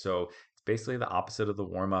 right? So it's basically the opposite of the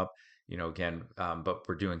warm up, again, but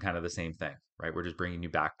we're doing kind of the same thing, right? We're just bringing you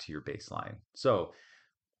back to your baseline. So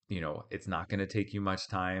it's not going to take you much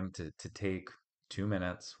time to take 2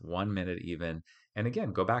 minutes, 1 minute even. And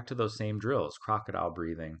again, go back to those same drills, crocodile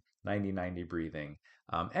breathing, 90-90 breathing,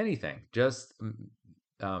 anything, just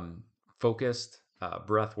focused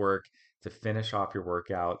breath work to finish off your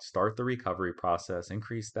workout, start the recovery process,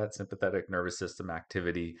 increase that sympathetic nervous system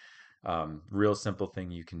activity. Real simple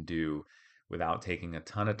thing you can do without taking a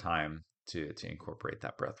ton of time to incorporate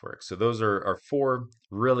that breath work. So those are 4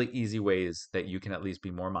 really easy ways that you can at least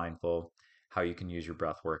be more mindful how you can use your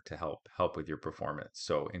breath work to help with your performance.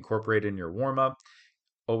 So incorporate in your warm up,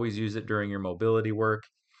 always use it during your mobility work,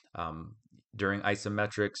 during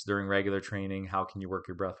isometrics, during regular training. How can you work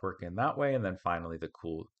your breath work in that way? And then finally the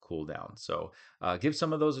cool down. So give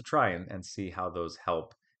some of those a try and see how those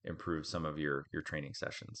help improve some of your training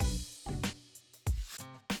sessions.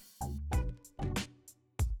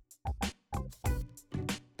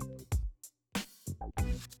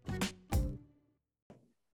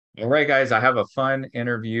 All right, guys, I have a fun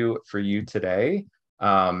interview for you today.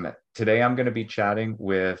 Today, I'm going to be chatting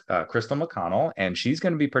with Crystal MacConnell, and she's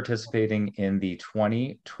going to be participating in the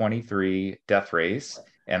 2023 Death Race.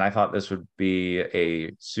 And I thought this would be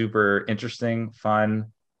a super interesting, fun,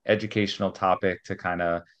 educational topic to kind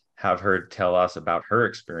of have her tell us about her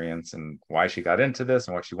experience and why she got into this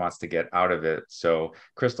and what she wants to get out of it. So,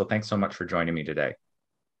 Crystal, thanks so much for joining me today.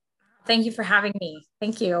 Thank you for having me.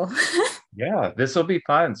 Thank you. Yeah, this will be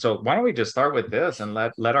fun. So why don't we just start with this and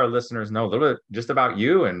let our listeners know a little bit just about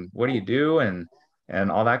you and what do you do and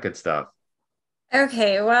all that good stuff.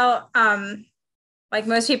 Okay, well, Like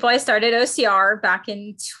most people, I started OCR back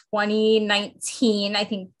in 2019. I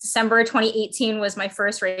think December 2018 was my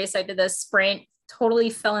first race. I did the sprint, totally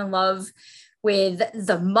fell in love with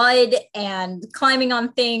the mud and climbing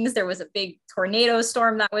on things. There was a big tornado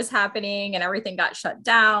storm that was happening and everything got shut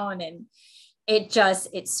down. And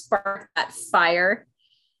it sparked that fire.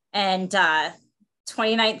 And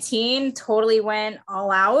 2019 totally went all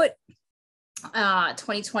out.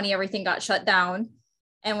 2020, everything got shut down.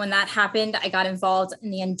 And when that happened, I got involved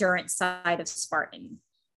in the endurance side of Spartan.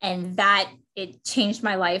 And it changed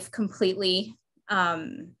my life completely.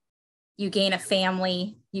 You gain a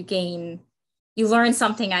family, you learn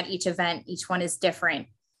something at each event. Each one is different.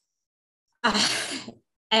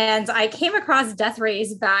 And I came across Death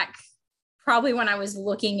Race back probably when I was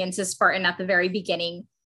looking into Spartan at the very beginning.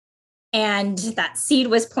 And that seed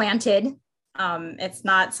was planted. It's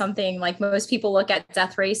not something like most people look at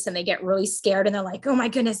Death Race and they get really scared and they're like, oh my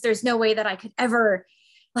goodness, there's no way that I could ever,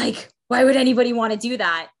 like, why would anybody want to do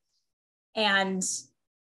that? And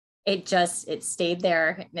it stayed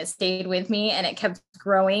there and it stayed with me and it kept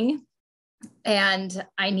growing and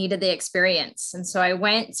I needed the experience. And so I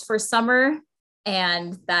went for summer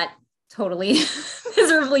and that totally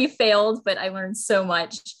miserably failed, but I learned so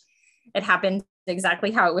much. It happened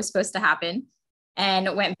exactly how it was supposed to happen.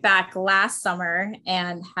 And went back last summer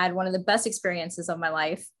and had one of the best experiences of my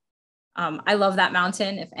life. I love that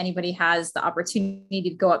mountain. If anybody has the opportunity to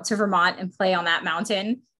go up to Vermont and play on that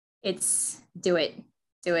mountain, do it.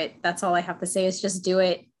 That's all I have to say is just do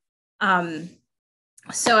it.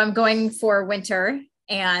 So I'm going for winter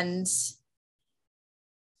and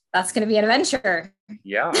that's going to be an adventure.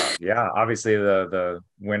 Yeah. Obviously the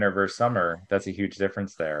winter versus summer, that's a huge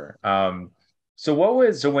difference there.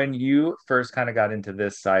 So when you first kind of got into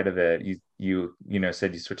this side of it, you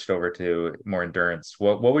said you switched over to more endurance.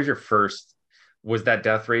 What was was that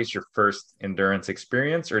Death Race your first endurance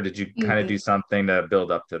experience, or did you kind of do something to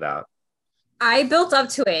build up to that? I built up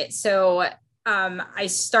to it. So I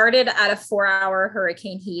started at a 4-hour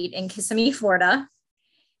hurricane heat in Kissimmee, Florida.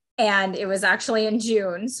 And it was actually in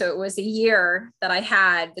June. So it was a year that I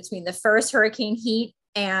had between the first hurricane heat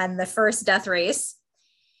and the first Death Race.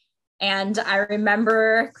 And I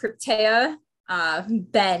remember Krypteia,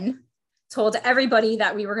 Ben, told everybody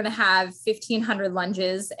that we were going to have 1,500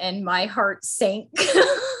 lunges and my heart sank.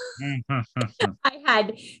 I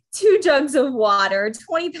had 2 jugs of water,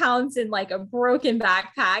 20 pounds in like a broken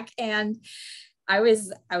backpack. And I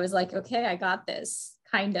was like, okay, I got this,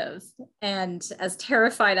 kind of. And as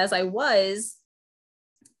terrified as I was,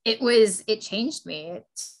 it changed me.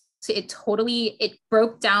 It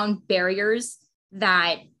broke down barriers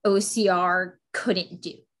that OCR couldn't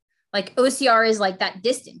do. Like OCR is like that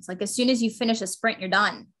distance. Like as soon as you finish a sprint, you're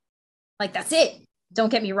done. Like that's it. Don't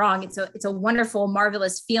get me wrong. It's a wonderful,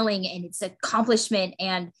 marvelous feeling and it's accomplishment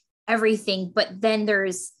and everything. But then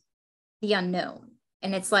there's the unknown.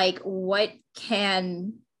 And it's like, what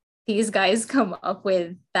can these guys come up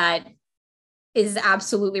with that is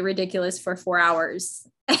absolutely ridiculous for 4 hours?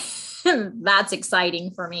 That's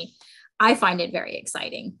exciting for me. I find it very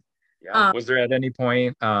exciting. Yeah. Was there at any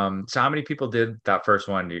point, so how many people did that first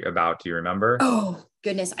one do you remember? Oh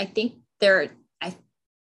goodness. I think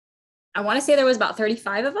I want to say there was about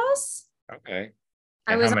 35 of us. Okay.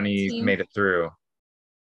 And how many made it through?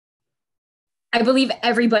 I believe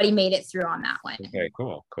everybody made it through on that one. Okay,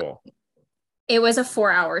 cool. It was a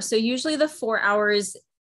 4 hour. So usually the 4 hours,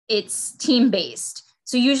 it's team based.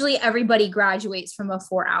 So usually everybody graduates from a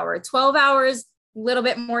 4 hour. 12 hours, a little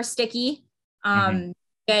bit more sticky.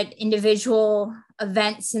 Get individual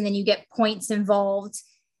events and then you get points involved.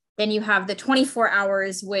 Then you have the 24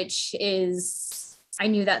 hours, which is, I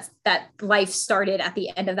knew that life started at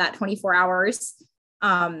the end of that 24 hours.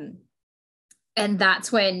 And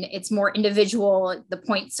that's when it's more individual. The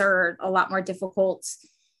points are a lot more difficult.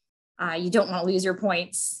 You don't want to lose your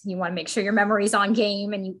points. You want to make sure your memory's on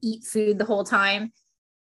game and you eat food the whole time.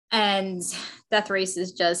 And Death Race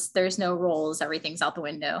is just, there's no rules. Everything's out the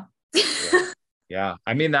window. Yeah.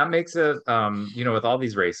 I mean, that makes it, with all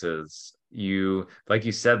these races, like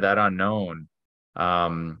you said, that unknown,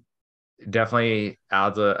 definitely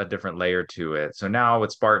adds a different layer to it. So now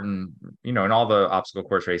with Spartan, in all the obstacle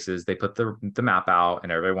course races, they put the map out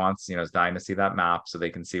and everybody wants, is dying to see that map so they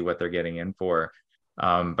can see what they're getting in for.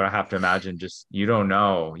 But I have to imagine just, you don't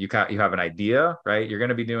know, you have an idea, right? You're going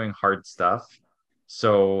to be doing hard stuff.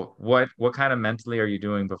 So what kind of mentally are you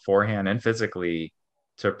doing beforehand and physically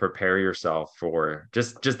to prepare yourself for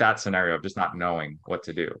just that scenario of just not knowing what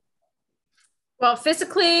to do? Well,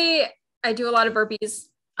 physically, I do a lot of burpees.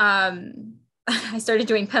 I started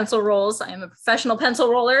doing pencil rolls. I am a professional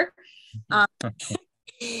pencil roller.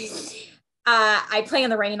 I play in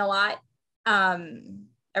the rain a lot.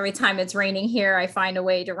 Every time it's raining here, I find a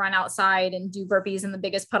way to run outside and do burpees in the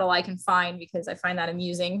biggest puddle I can find because I find that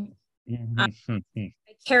amusing. I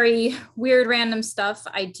carry weird random stuff.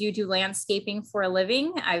 I do landscaping for a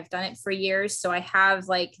living. I've done it for years. So I have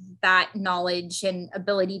like that knowledge and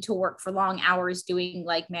ability to work for long hours doing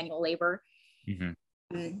like manual labor.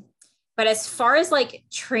 But as far as like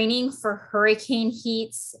training for hurricane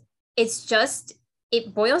heats,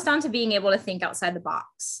 it boils down to being able to think outside the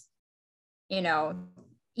box. You know,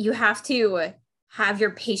 you have to have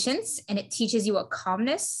your patience, and it teaches you a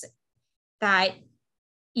calmness that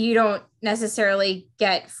you don't necessarily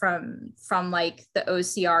get from like the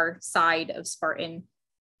OCR side of Spartan.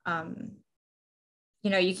 You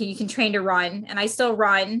know, you can train to run, and I still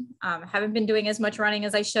run. Haven't been doing as much running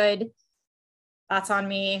as I should. That's on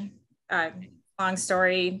me. Long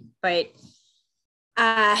story, but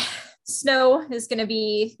snow is going to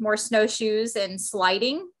be more snowshoes and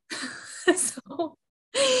sliding. So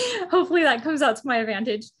hopefully that comes out to my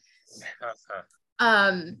advantage.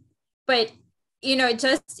 But you know,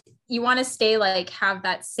 you want to stay like have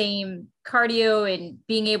that same cardio and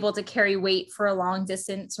being able to carry weight for a long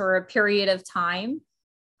distance or a period of time.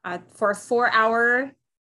 For a 4 hour,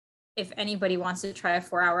 if anybody wants to try a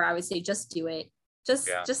 4 hour, I would say just do it. Just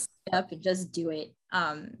sit up and just do it.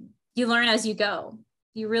 You learn as you go.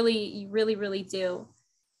 You really do.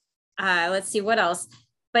 Let's see what else.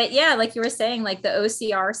 But yeah, like you were saying, like the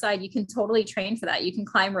OCR side, you can totally train for that. You can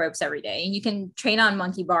climb ropes every day, and you can train on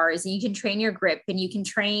monkey bars, and you can train your grip, and you can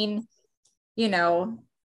train, you know,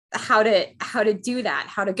 how to do that,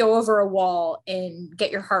 how to go over a wall and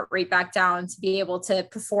get your heart rate back down to be able to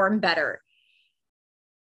perform better.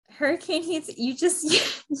 Hurricane heats, you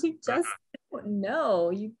just don't know.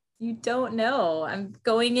 You don't know. I'm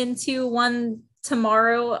going into one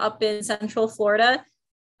tomorrow up in Central Florida.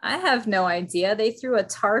 I have no idea. They threw a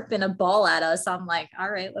tarp and a ball at us. I'm like, all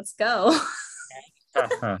right, let's go.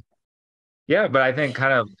 Yeah, but I think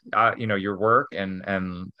kind of you know, your work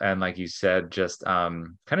and like you said, just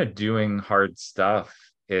kind of doing hard stuff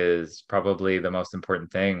is probably the most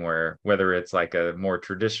important thing, where whether it's like a more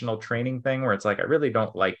traditional training thing where it's like I really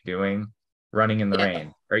don't like doing running in the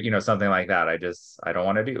rain, or you know, something like that. I don't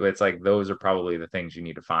want to do. It's like those are probably the things you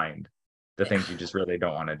need to find, the things you just really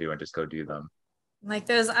don't want to do, and just go do them. Like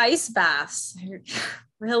those ice baths.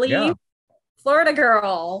 Really? Yeah. Florida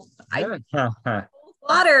girl. Yeah.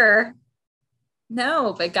 Water.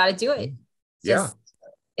 No, but got to do it.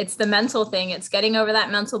 It's the mental thing. It's getting over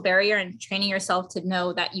that mental barrier and training yourself to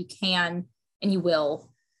know that you can and you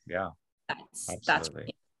will. Yeah. That's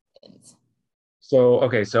really important. So,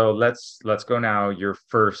 okay, so let's go now. Your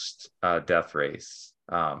first death race.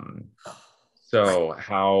 So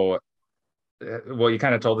how, well, you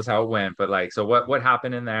kind of told us how it went, but like, so what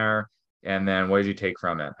happened in there, and then what did you take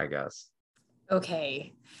from it, I guess?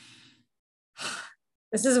 Okay.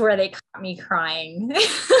 This is where they caught me crying.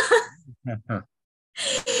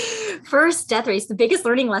 First death race, the biggest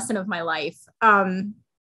learning lesson of my life.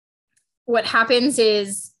 What happens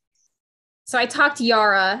is, so I talked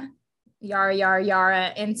Yara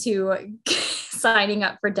into signing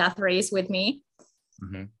up for death race with me.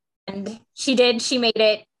 And she did. She made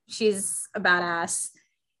it. She's a badass.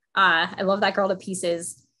 I love that girl to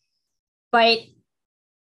pieces. But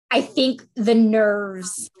I think the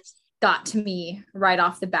nerves got to me right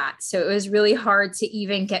off the bat. So it was really hard to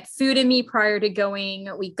even get food in me prior to going.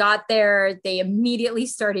 We got there. They immediately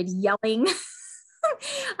started yelling.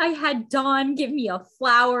 I had Dawn give me a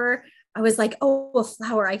flower. I was like, oh, a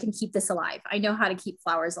flower. I can keep this alive. I know how to keep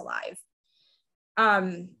flowers alive.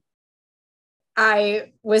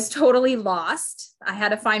 I was totally lost. I had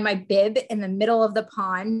to find my bib in the middle of the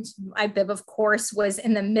pond. My bib, of course, was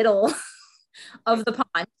in the middle of the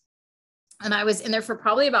pond. And I was in there for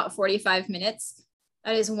probably about 45 minutes.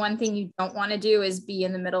 That is one thing you don't want to do, is be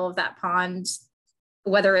in the middle of that pond,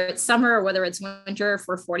 whether it's summer or whether it's winter,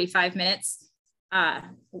 for 45 minutes.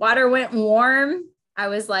 Water went warm. I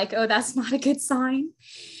was like, oh, that's not a good sign.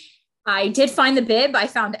 I did find the bib. I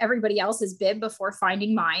found everybody else's bib before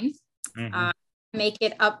finding mine. Make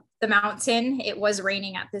it up the mountain. It was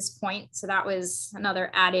raining at this point, so that was another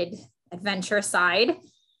added adventure side.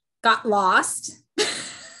 Got lost.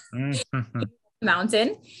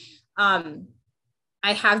 Mountain. I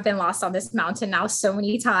have been lost on this mountain now so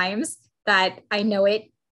many times that I know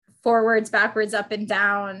it forwards, backwards, up and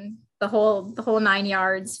down, the whole 9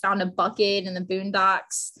 yards. Found a bucket in the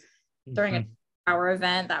boondocks during a hour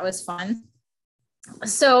event. That was fun.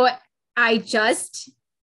 So I just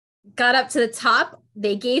got up to the top.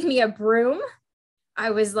 They gave me a broom.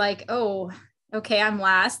 I was like, oh, okay, I'm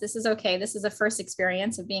last. This is okay. This is a first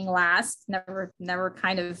experience of being last. Never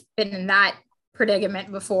kind of been in that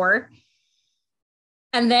predicament before.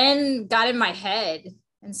 And then got in my head.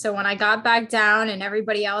 And so when I got back down and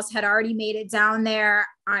everybody else had already made it down there,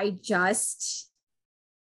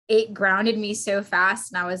 it grounded me so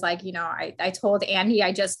fast. And I was like, I told Andy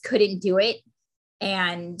I just couldn't do it.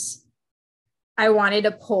 And I wanted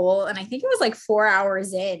to pull, and I think it was like 4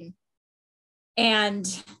 hours in,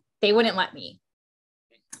 and they wouldn't let me.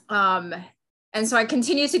 And so I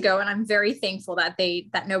continued to go, and I'm very thankful that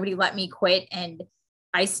nobody let me quit. And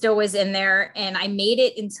I still was in there, and I made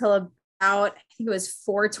it until about, I think it was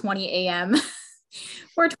 4:20 a.m.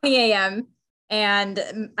 4:20 a.m.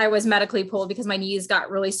 And I was medically pulled because my knees got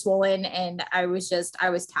really swollen, and I was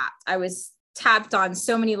tapped. I was tapped on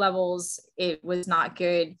so many levels. It was not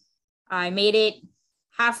good. I made it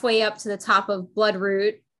halfway up to the top of Blood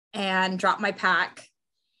Route and dropped my pack.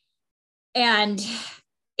 And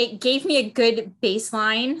it gave me a good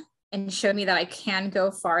baseline and showed me that I can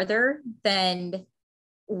go farther than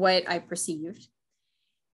what I perceived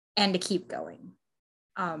and to keep going.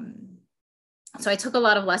 So I took a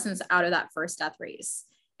lot of lessons out of that first death race.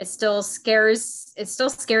 It still scares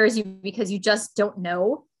you because you just don't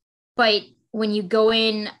know. But when you go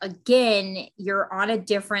in again, you're on a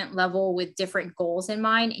different level with different goals in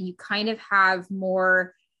mind, and you kind of have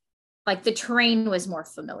more, like, the terrain was more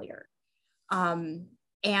familiar. And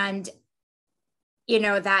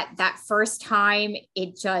that first time,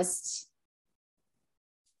 it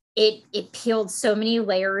peeled so many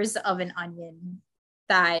layers of an onion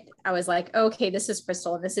that I was like, okay, this is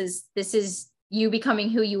Crystal, and this is you becoming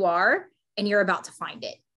who you are, and you're about to find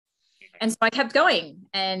it. And so I kept going,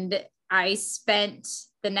 and I spent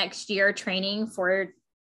the next year training for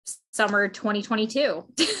summer 2022.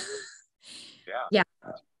 Yeah.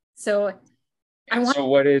 So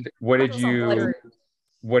what did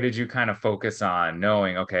you kind of focus on,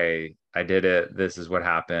 knowing, okay, I did it, this is what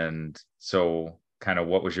happened? So kind of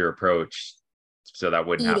what was your approach so that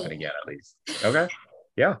wouldn't happen again, at least? Okay.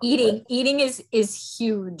 Yeah. Eating is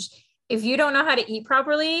huge. If you don't know how to eat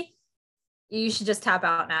properly, you should just tap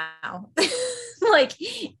out now. Like,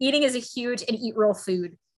 eating is a huge, and eat real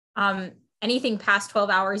food. Anything past 12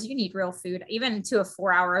 hours, you need real food. Even to a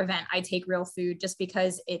 4-hour event, I take real food just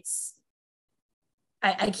because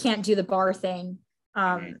I can't do the bar thing.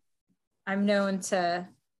 I'm known to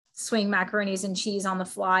swing macaronis and cheese on the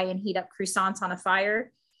fly and heat up croissants on a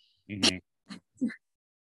fire. Mm-hmm.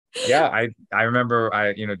 Yeah, I remember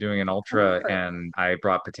doing an ultra, and I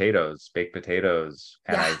brought baked potatoes,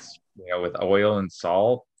 and I with oil and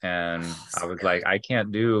salt, and I was like, I can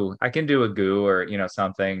do a goo or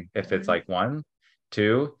something if it's like 1,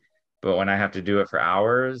 2, but when I have to do it for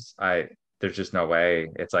hours, there's just no way.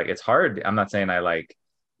 It's like, it's hard. I'm not saying I like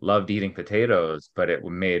loved eating potatoes, but it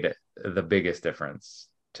made the biggest difference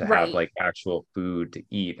to have like actual food to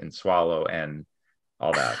eat and swallow and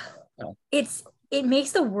all that. It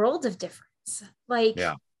makes the world of difference. Like,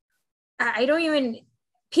 yeah. I don't even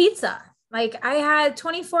pizza. Like, I had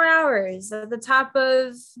 24 hours at the top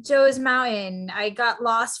of Joe's Mountain. I got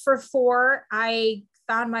lost for 4. I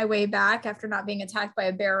found my way back after not being attacked by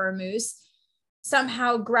a bear or a moose.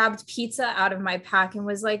 Somehow grabbed pizza out of my pack and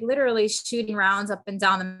was like literally shooting rounds up and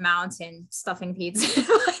down the mountain, stuffing pizza.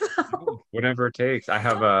 Whatever it takes. I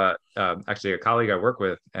have actually a colleague I work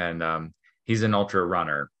with, and he's an ultra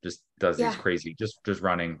runner, just does these crazy, just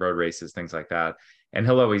running road races, things like that. And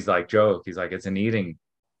he'll always like joke, he's like, it's an eating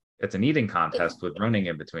contest with running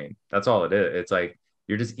in between. That's all it is. It's like,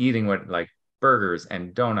 you're just eating what, like, burgers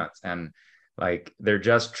and donuts, and like, they're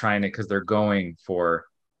just trying to, because they're going for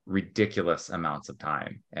ridiculous amounts of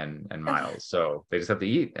time and miles. So they just have to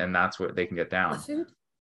eat, and that's what they can get down.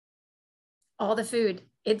 All the food.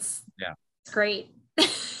 It's great.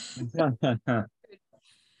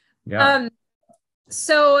 Yeah.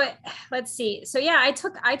 So let's see. So yeah, I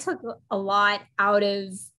took a lot out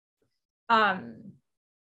of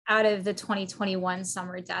the 2021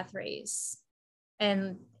 summer death race.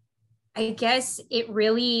 And I guess it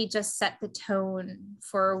really just set the tone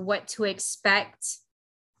for what to expect.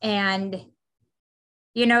 And,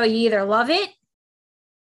 you either love it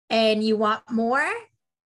and you want more,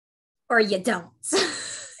 or you don't.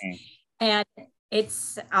 And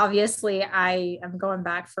it's obviously, I am going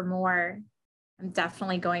back for more. I'm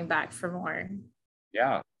definitely going back for more.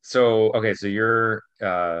 Yeah. So, okay. So you're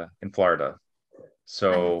in Florida.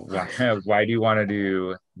 So why do you want to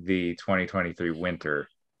do the 2023 winter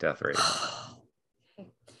death race?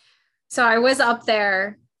 So I was up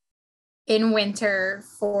there in winter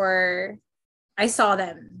I saw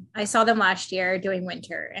them last year doing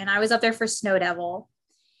winter, and I was up there for Snow Devil.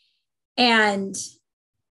 And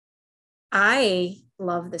I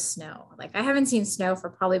love the snow. Like I haven't seen snow for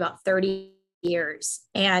probably about 30 years.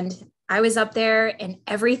 And I was up there and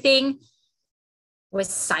everything was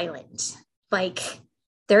silent. Like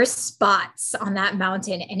there's spots on that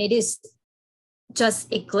mountain and it is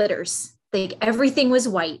just, it glitters. Like everything was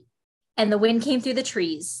white and the wind came through the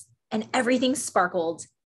trees and everything sparkled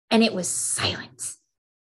and it was silent.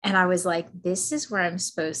 And I was like, this is where I'm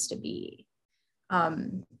supposed to be.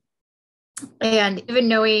 And even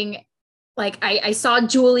knowing, like I saw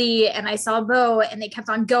Julie and I saw Bo and they kept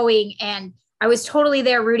on going and I was totally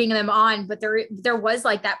there rooting them on, but there was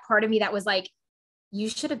like that part of me that was like, you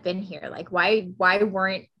should have been here. Like, why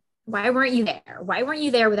weren't you there? Why weren't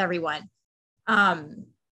you there with everyone? And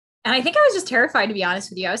I think I was just terrified, to be honest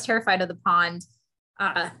with you. I was terrified of the pond.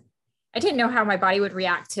 I didn't know how my body would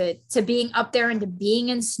react to being up there and to being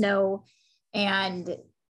in snow and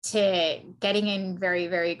to getting in very,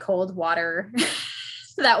 very cold water.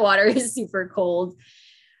 That water is super cold.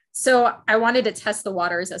 So I wanted to test the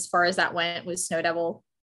waters as far as that went with Snow Devil.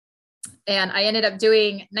 And I ended up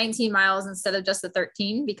doing 19 miles instead of just the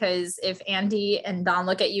 13, because if Andy and Don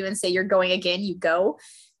look at you and say you're going again, you go.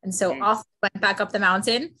 And so off I went back up the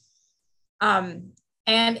mountain. And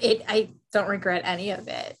I don't regret any of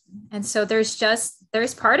it. And so there's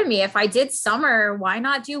part of me, if I did summer, why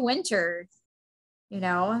not do winter? You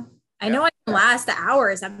know, I know I can last the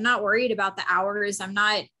hours. I'm not worried about the hours. I'm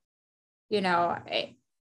not, I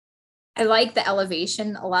like the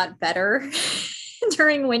elevation a lot better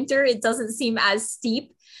during winter. It doesn't seem as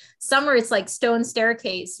steep. Summer, it's like stone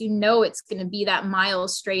staircase. It's going to be that mile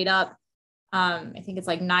straight up. I think it's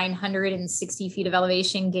like 960 feet of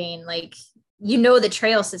elevation gain. Like, the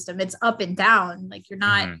trail system, it's up and down. Like you're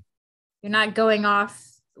not going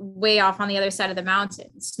way off on the other side of the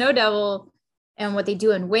mountain. Snow Devil and what they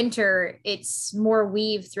do in winter, it's more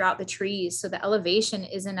weave throughout the trees. So the elevation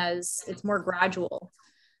it's more gradual,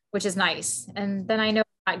 which is nice. And then I know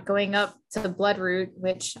not going up to Bloodroot,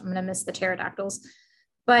 which I'm going to miss the pterodactyls,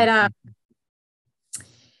 but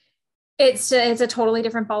it's a totally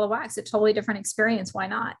different ball of wax, a totally different experience. Why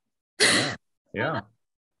not? Yeah.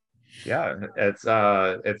 It's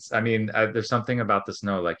there's something about the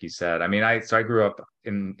snow, like you said. I mean, I grew up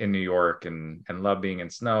in New York and love being in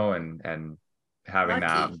snow and having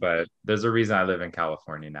that, but there's a reason I live in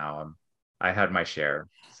California now. I had my share.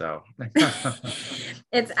 So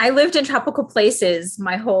I lived in tropical places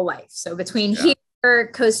my whole life. So between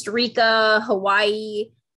here, Costa Rica, Hawaii,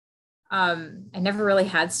 I never really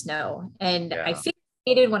had snow, and I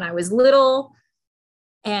figured when I was little.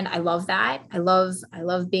 And I love that. I love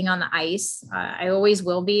being on the ice. I always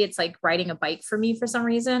will be. It's like riding a bike for me for some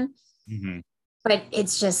reason. Mm-hmm. But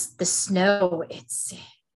it's just the snow.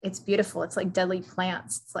 It's beautiful. It's like deadly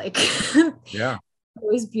plants. It's like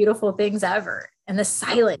always beautiful things ever. And the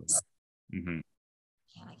silence. Mm-hmm.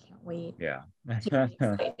 I can't wait. Yeah.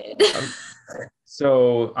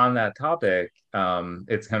 So on that topic,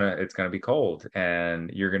 it's gonna be cold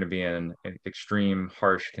and you're gonna be in extreme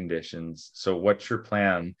harsh conditions. So what's your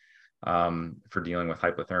plan for dealing with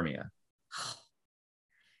hypothermia?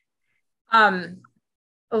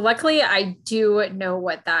 Luckily I do know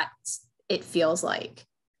what it feels like.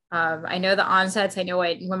 I know the onsets. I know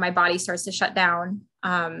when my body starts to shut down.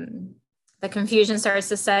 The confusion starts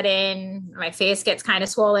to set in. My face gets kind of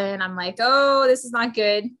swollen. I'm like, oh, this is not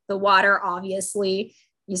good. The water, obviously,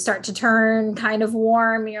 you start to turn kind of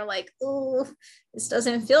warm. You're like, oh, this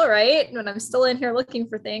doesn't feel right. When I'm still in here looking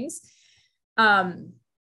for things.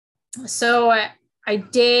 So I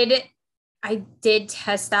did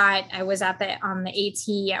test that. I was on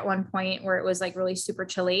the AT at one point where it was like really super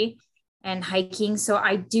chilly and hiking. So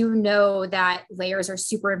I do know that layers are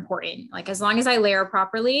super important. Like as long as I layer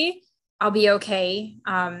properly, I'll be okay.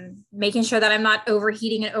 Making sure that I'm not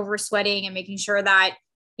overheating and over sweating, and making sure that,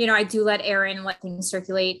 I do let air in, let things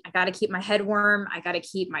circulate. I got to keep my head warm. I got to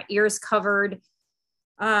keep my ears covered.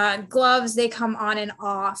 Gloves, they come on and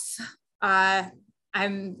off.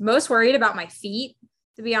 I'm most worried about my feet,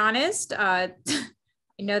 to be honest. I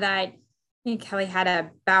know that I think Kelly had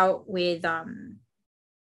a bout with,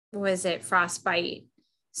 frostbite.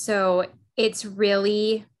 So it's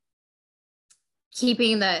really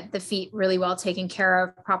keeping the feet really well taken care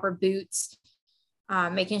of, proper boots,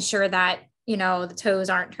 making sure that, the toes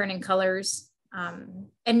aren't turning colors, and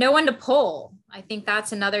know when to pull. I think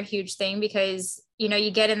that's another huge thing because,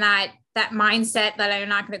 you get in that mindset that you're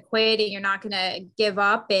not going to quit and you're not going to give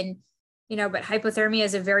up. And, but hypothermia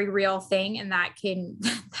is a very real thing, and that can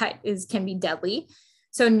be deadly.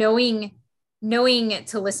 So knowing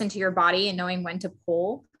to listen to your body and knowing when to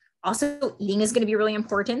pull Also, eating is going to be really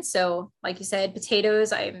important. So like you said,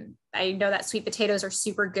 potatoes, I know that sweet potatoes are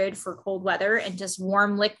super good for cold weather, and just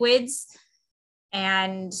warm liquids.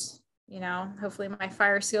 And, hopefully my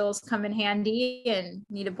fire skills come in handy and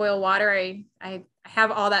need to boil water. I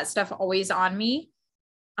have all that stuff always on me.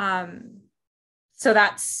 So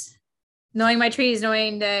that's knowing my trees,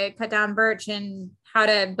 knowing to cut down birch and how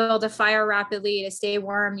to build a fire rapidly to stay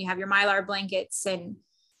warm. You have your Mylar blankets, and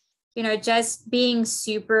just being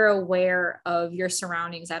super aware of your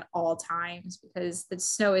surroundings at all times, because the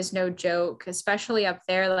snow is no joke, especially up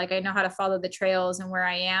there. Like, I know how to follow the trails and where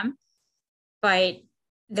I am, but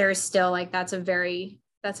there's still like, that's a very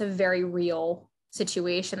real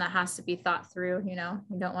situation that has to be thought through. You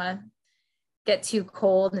don't want to get too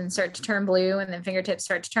cold and start to turn blue, and then fingertips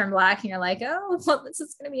start to turn black, and you're like, oh, well, this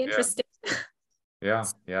is going to be interesting. Yeah.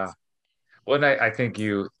 Well, and I think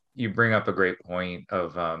you bring up a great point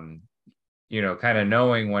of, kind of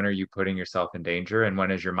knowing when are you putting yourself in danger and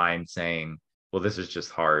when is your mind saying, well, this is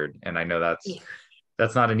just hard. And I know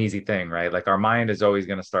that's not an easy thing, right? Like, our mind is always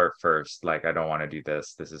going to start first. Like, I don't want to do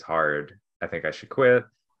this. This is hard. I think I should quit.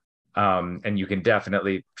 And you can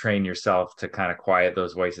definitely train yourself to kind of quiet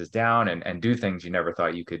those voices down and do things you never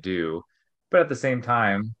thought you could do. But at the same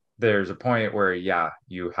time, there's a point where,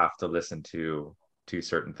 you have to listen to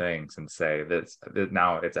certain things and say that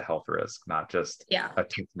now it's a health risk, not just a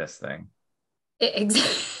toughness thing.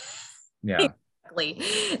 Exactly.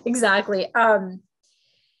 Exactly.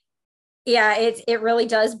 It really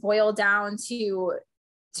does boil down to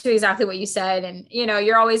exactly what you said. And,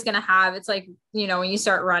 you're always going to have, it's like, when you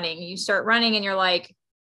start running and you're like,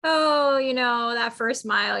 oh, that first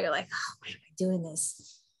mile, you're like, oh, why am I doing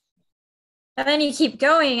this? And then you keep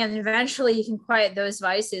going, and eventually you can quiet those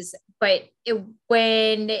vices. But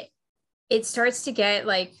when it starts to get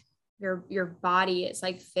like your body is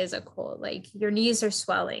like physical, like your knees are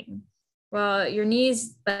swelling. Well, your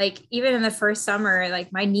knees, like even in the first summer,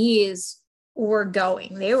 like my knees were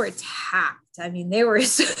they were tapped. I mean, they were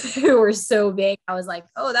so big. I was like,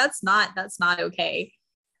 oh, that's not okay.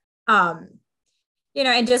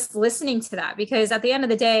 And just listening to that, because at the end of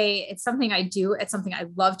the day, it's something I do. It's something I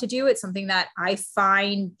love to do. It's something that I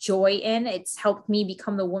find joy in. It's helped me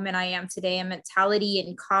become the woman I am today, and mentality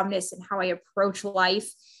and calmness and how I approach life.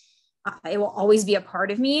 It will always be a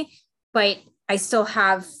part of me, but I still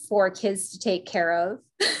have 4 kids to take care of.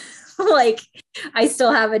 Like, I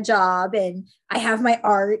still have a job, and I have my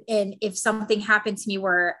art. And if something happened to me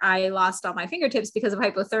where I lost all my fingertips because of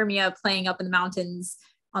hypothermia playing up in the mountains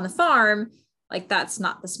on the farm, like, that's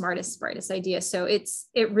not the brightest idea. So it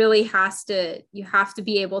really you have to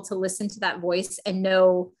be able to listen to that voice and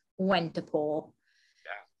know when to pull.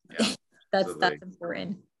 Yeah. That's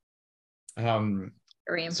important.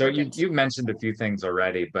 Very important. So you mentioned a few things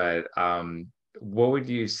already, but what would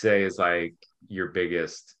you say is like your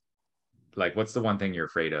biggest, like, what's the one thing you're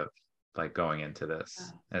afraid of, like, going into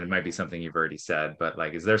this? And it might be something you've already said, but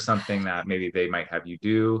like, is there something that maybe they might have you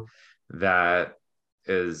do that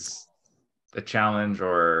is a challenge?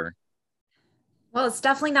 Or Well, it's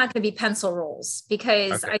definitely not going to be pencil rolls,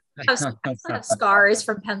 because I have scars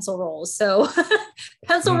from pencil rolls. So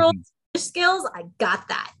pencil roll skills, I got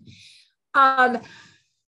that.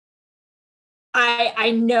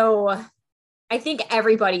 I know, I think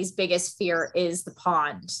everybody's biggest fear is the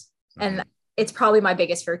pond. And it's probably my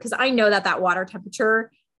biggest fear, because I know that water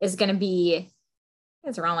temperature is going to be,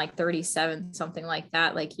 it's around like 37, something like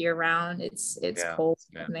that, like year round. It's cold.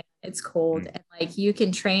 Man. It's cold. And like, you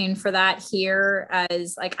can train for that here,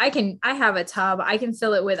 as like, I have a tub, I can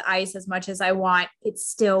fill it with ice as much as I want. It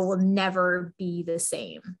still will never be the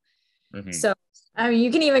same. So, I mean,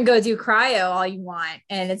 you can even go do cryo all you want,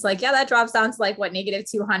 and it's like, that drops down to like what,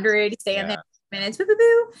 -200, stay in there minutes,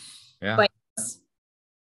 but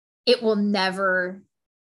it will never,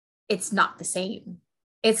 it's not the same.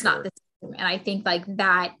 It's not the same. And I think like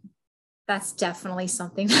that's definitely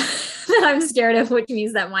something that I'm scared of, which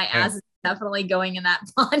means that my ass is definitely going in that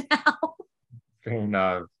pond now.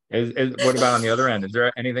 And what about on the other end? Is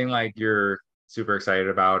there anything like you're super excited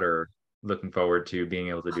about or looking forward to being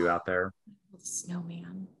able to do out there?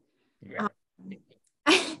 Snowman. I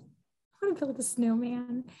want to build a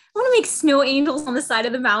snowman. I want to make snow angels on the side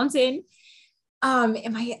of the mountain.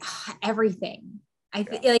 Everything. I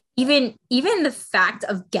think like even the fact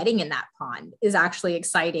of getting in that pond is actually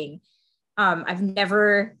exciting. I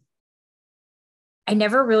never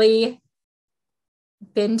really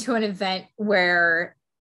been to an event where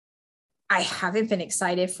I haven't been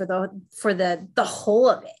excited for the whole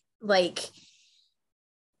of it. Like,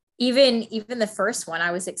 even the first one,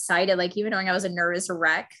 I was excited. Like even knowing I was a nervous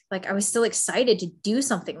wreck, like I was still excited to do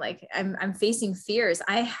something. Like I'm facing fears.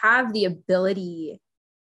 I have the ability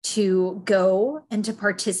to go and to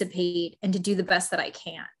participate and to do the best that I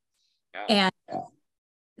can. Yeah.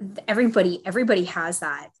 And everybody has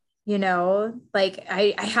that, you know, like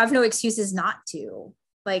I have no excuses not to.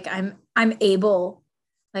 Like I'm able.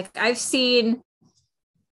 Like I've seen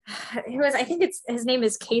I think his name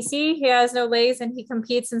is Casey. He has no legs and he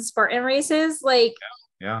competes in Spartan races. Like,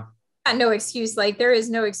 yeah, no excuse. Like there is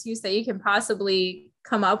no excuse that you can possibly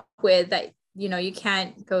come up with that, you know, you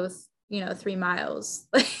can't go, 3 miles.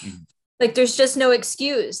 Like there's just no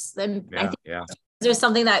excuse. And I think there's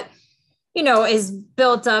something that, is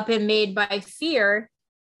built up and made by fear.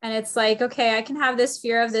 And it's like, okay, I can have this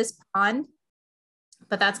fear of this pond,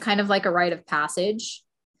 but that's kind of like a rite of passage.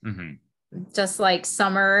 Mm-hmm. Just like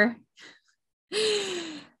summer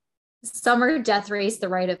death race, the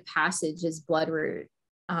rite of passage is blood root.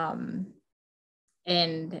 And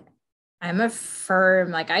I'm a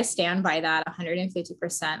firm, like I stand by that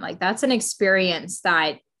 150%. Like that's an experience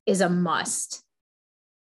that is a must.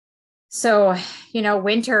 So,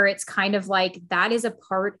 winter, it's kind of like that is a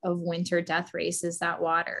part of winter death race is that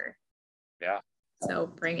water. Yeah. So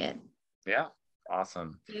bring it. Yeah.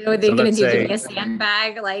 Awesome. They're going to give me a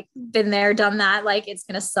sandbag, like been there, done that. Like it's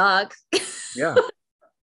going to suck. Yeah.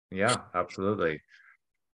 Yeah, absolutely.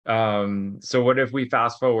 So what if we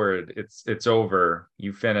fast forward, it's over,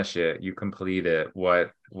 you finish it, you complete it.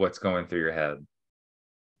 What's going through your head?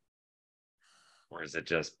 Or is it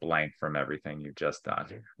just blank from everything you've just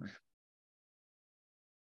done?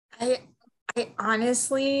 I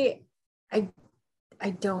honestly, I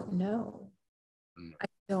don't know. I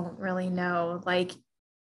don't really know. Like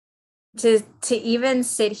to even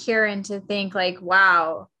sit here and to think like,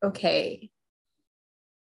 wow, okay,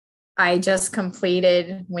 I just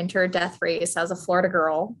completed winter death race as a Florida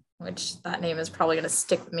girl, which that name is probably going to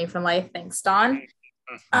stick with me for life. Thanks, Dawn.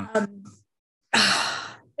 That's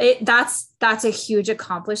a huge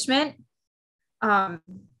accomplishment. And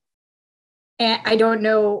I don't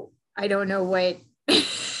know what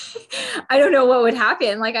I don't know what would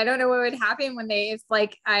happen. Like, I don't know what would happen when if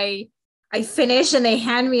like I finish and they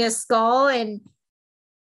hand me a skull, and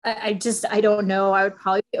I don't know. I would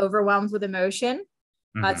probably be overwhelmed with emotion.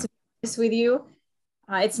 To be honest with you,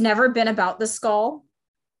 it's never been about the skull.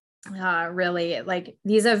 Really, like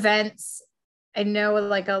these events, I know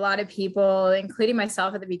like a lot of people, including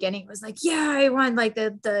myself at the beginning, was like, yeah, I want like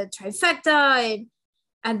the trifecta,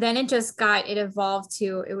 and then it evolved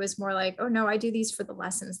to, it was more like, oh no, I do these for the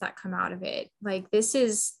lessons that come out of it. Like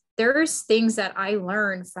there's things that I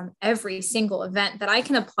learn from every single event that I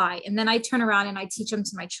can apply. And then I turn around and I teach them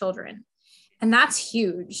to my children. And that's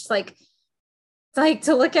huge. Like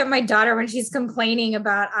to look at my daughter when she's complaining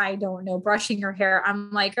about, I don't know, brushing her hair.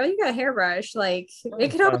 I'm like, oh, you got a hairbrush. Like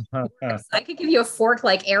it could help. I could give you a fork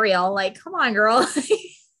like Ariel. Like, come on, girl.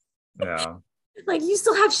 Yeah. Like you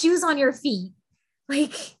still have shoes on your feet.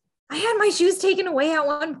 Like I had my shoes taken away at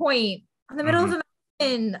one point on the middle of a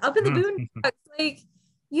mountain up in the boondocks. Like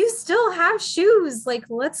you still have shoes. Like,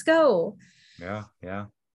 let's go. Yeah. Yeah.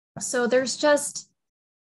 So there's just,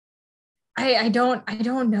 I don't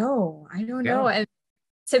know. And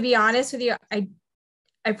to be honest with you, I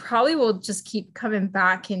probably will just keep coming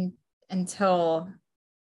back until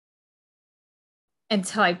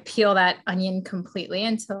I peel that onion completely,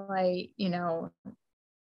 until I,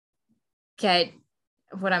 get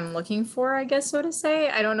what I'm looking for, I guess, so to say.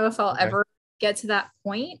 I don't know if I'll ever get to that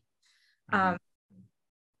point.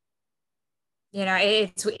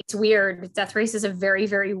 It's weird. Death race is a very,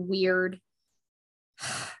 very weird,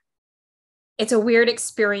 it's a weird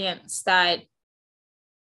experience that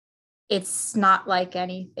it's not like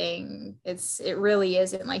anything. It really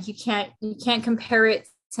isn't. Like you can't compare it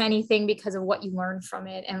to anything because of what you learn from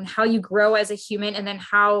it and how you grow as a human, and then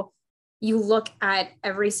how you look at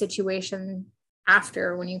every situation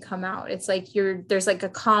after when you come out. It's like there's like a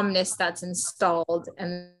calmness that's installed,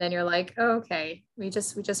 and then you're like, oh, okay, we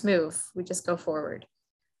just move, we just go forward.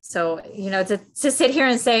 So, to sit here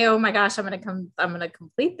and say, oh my gosh, I'm gonna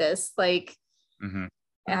complete this, like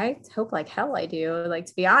I hope like hell I do. Like,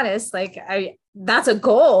 to be honest, like that's a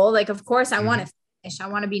goal. Like, of course I want to finish. I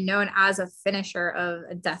want to be known as a finisher, of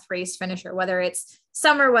a death race finisher, whether it's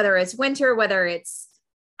summer, whether it's winter, whether it's,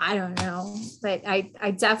 I don't know, but I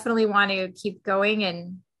definitely want to keep going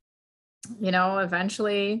and,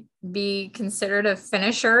 eventually be considered a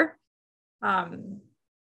finisher. That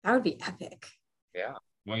would be epic. Yeah.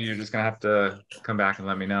 Well, you're just going to have to come back and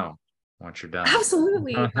let me know once you're done.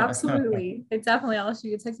 Absolutely. Absolutely. It's definitely, I'll shoot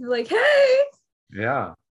you a text and be like, hey.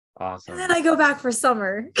 Yeah. And then Awesome. I go back for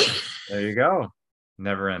summer. There you go.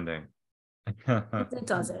 Never ending. It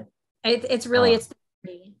doesn't. It's really, Oh, it's the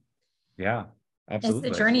journey. yeah, It's the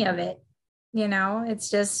absolutely. journey of it.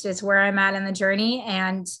 It's where I'm at in the journey.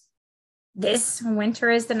 And this winter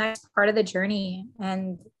is the next part of the journey.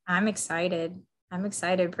 And I'm excited. I'm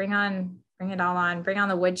excited. Bring it all on. Bring on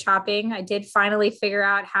the wood chopping. I did finally figure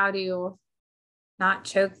out how to not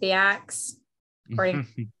choke the axe. According,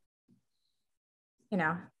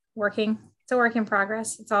 working. It's a work in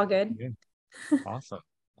progress. It's all good. Yeah. Awesome.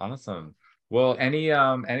 Awesome. Well, any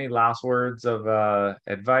last words of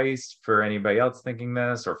advice for anybody else thinking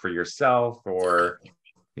this, or for yourself, or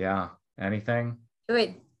yeah, anything? Do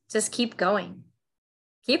it. Just keep going.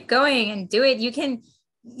 Keep going and do it. You can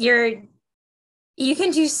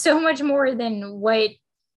do so much more than what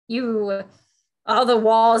you all the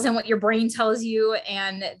walls and what your brain tells you.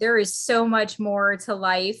 And there is so much more to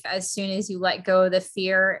life as soon as you let go of the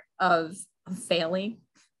fear of failing.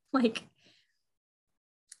 Like,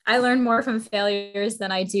 I learn more from failures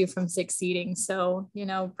than I do from succeeding. So,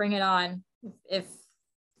 bring it on. If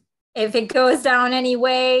it goes down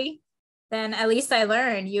anyway, then at least I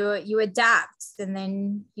learned. You adapt and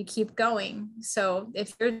then you keep going. So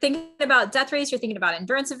if you're thinking about death race, you're thinking about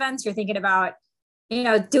endurance events, you're thinking about,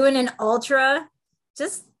 doing an ultra,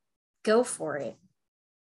 just go for it.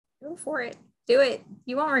 Go for it. Do it.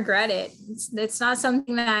 You won't regret it. It's not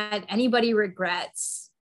something that anybody regrets.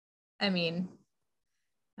 I mean,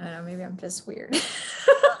 I don't know, maybe I'm just weird.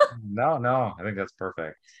 No, I think that's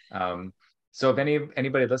perfect. So if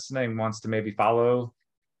anybody listening wants to maybe follow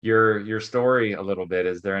your story a little bit,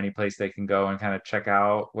 is there any place they can go and kind of check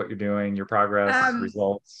out what you're doing, your progress,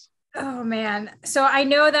 results? Oh man. So I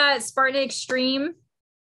know that Spartan Extreme,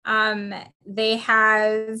 they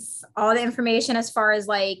have all the information as far as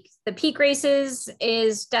like the peak races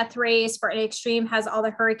is Death Race. Spartan Extreme has all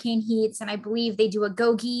the hurricane heats, and I believe they do a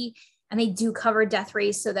Gogi and they do cover Death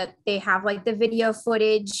Race so that they have like the video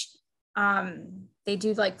footage. They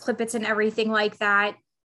do like clippets and everything like that.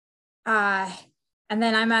 And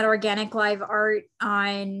then I'm at Organic Live Art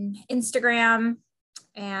on Instagram,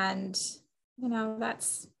 and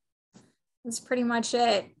that's pretty much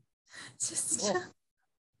it. It's just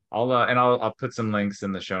Cool. I'll put some links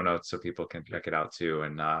in the show notes so people can check it out too,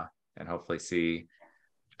 and hopefully see,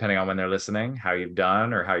 depending on when they're listening, how you've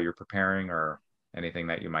done or how you're preparing or anything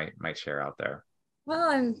that you might share out there. well,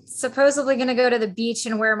 I'm supposedly going to go to the beach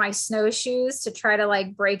and wear my snowshoes to try to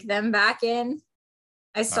like break them back in.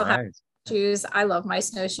 I All still have right. shoes. I love my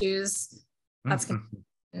snowshoes. That's going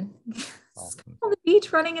to Awesome. on the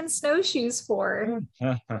beach running in snowshoes for.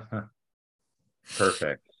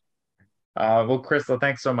 Perfect. Well, Crystal,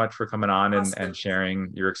 thanks so much for coming on and Awesome.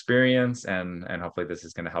 sharing your experience, and hopefully this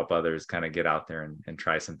is going to help others kind of get out there and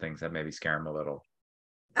try some things that maybe scare them a little.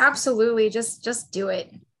 Absolutely. Just do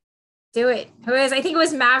it. Do it. I think it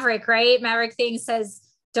was Maverick, right? Maverick thing says,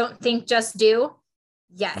 don't think, just do.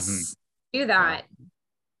 Yes. Do that. Yeah.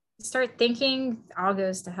 Start thinking, all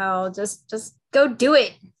goes to hell. Just go do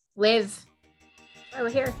it. Live. Why we're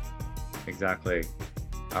here. Exactly.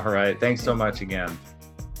 All right. Thanks so much again.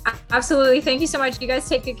 Absolutely. Thank you so much. You guys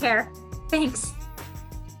take good care. Thanks.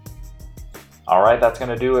 All right, that's going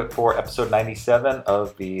to do it for episode 97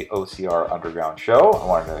 of the OCR Underground Show. I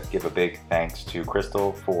wanted to give a big thanks to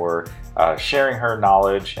Crystal for sharing her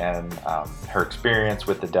knowledge and her experience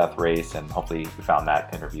with the death race, and hopefully you found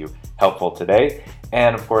that interview helpful today.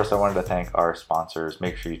 And of course, I wanted to thank our sponsors.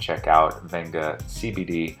 Make sure you check out Venga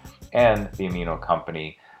CBD and the Amino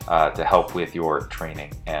Company to help with your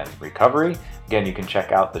training and recovery. Again, you can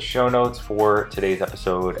check out the show notes for today's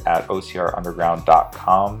episode at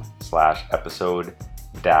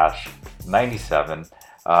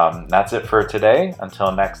ocrunderground.com/episode-97. That's it for today.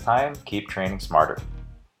 Until next time, keep training smarter.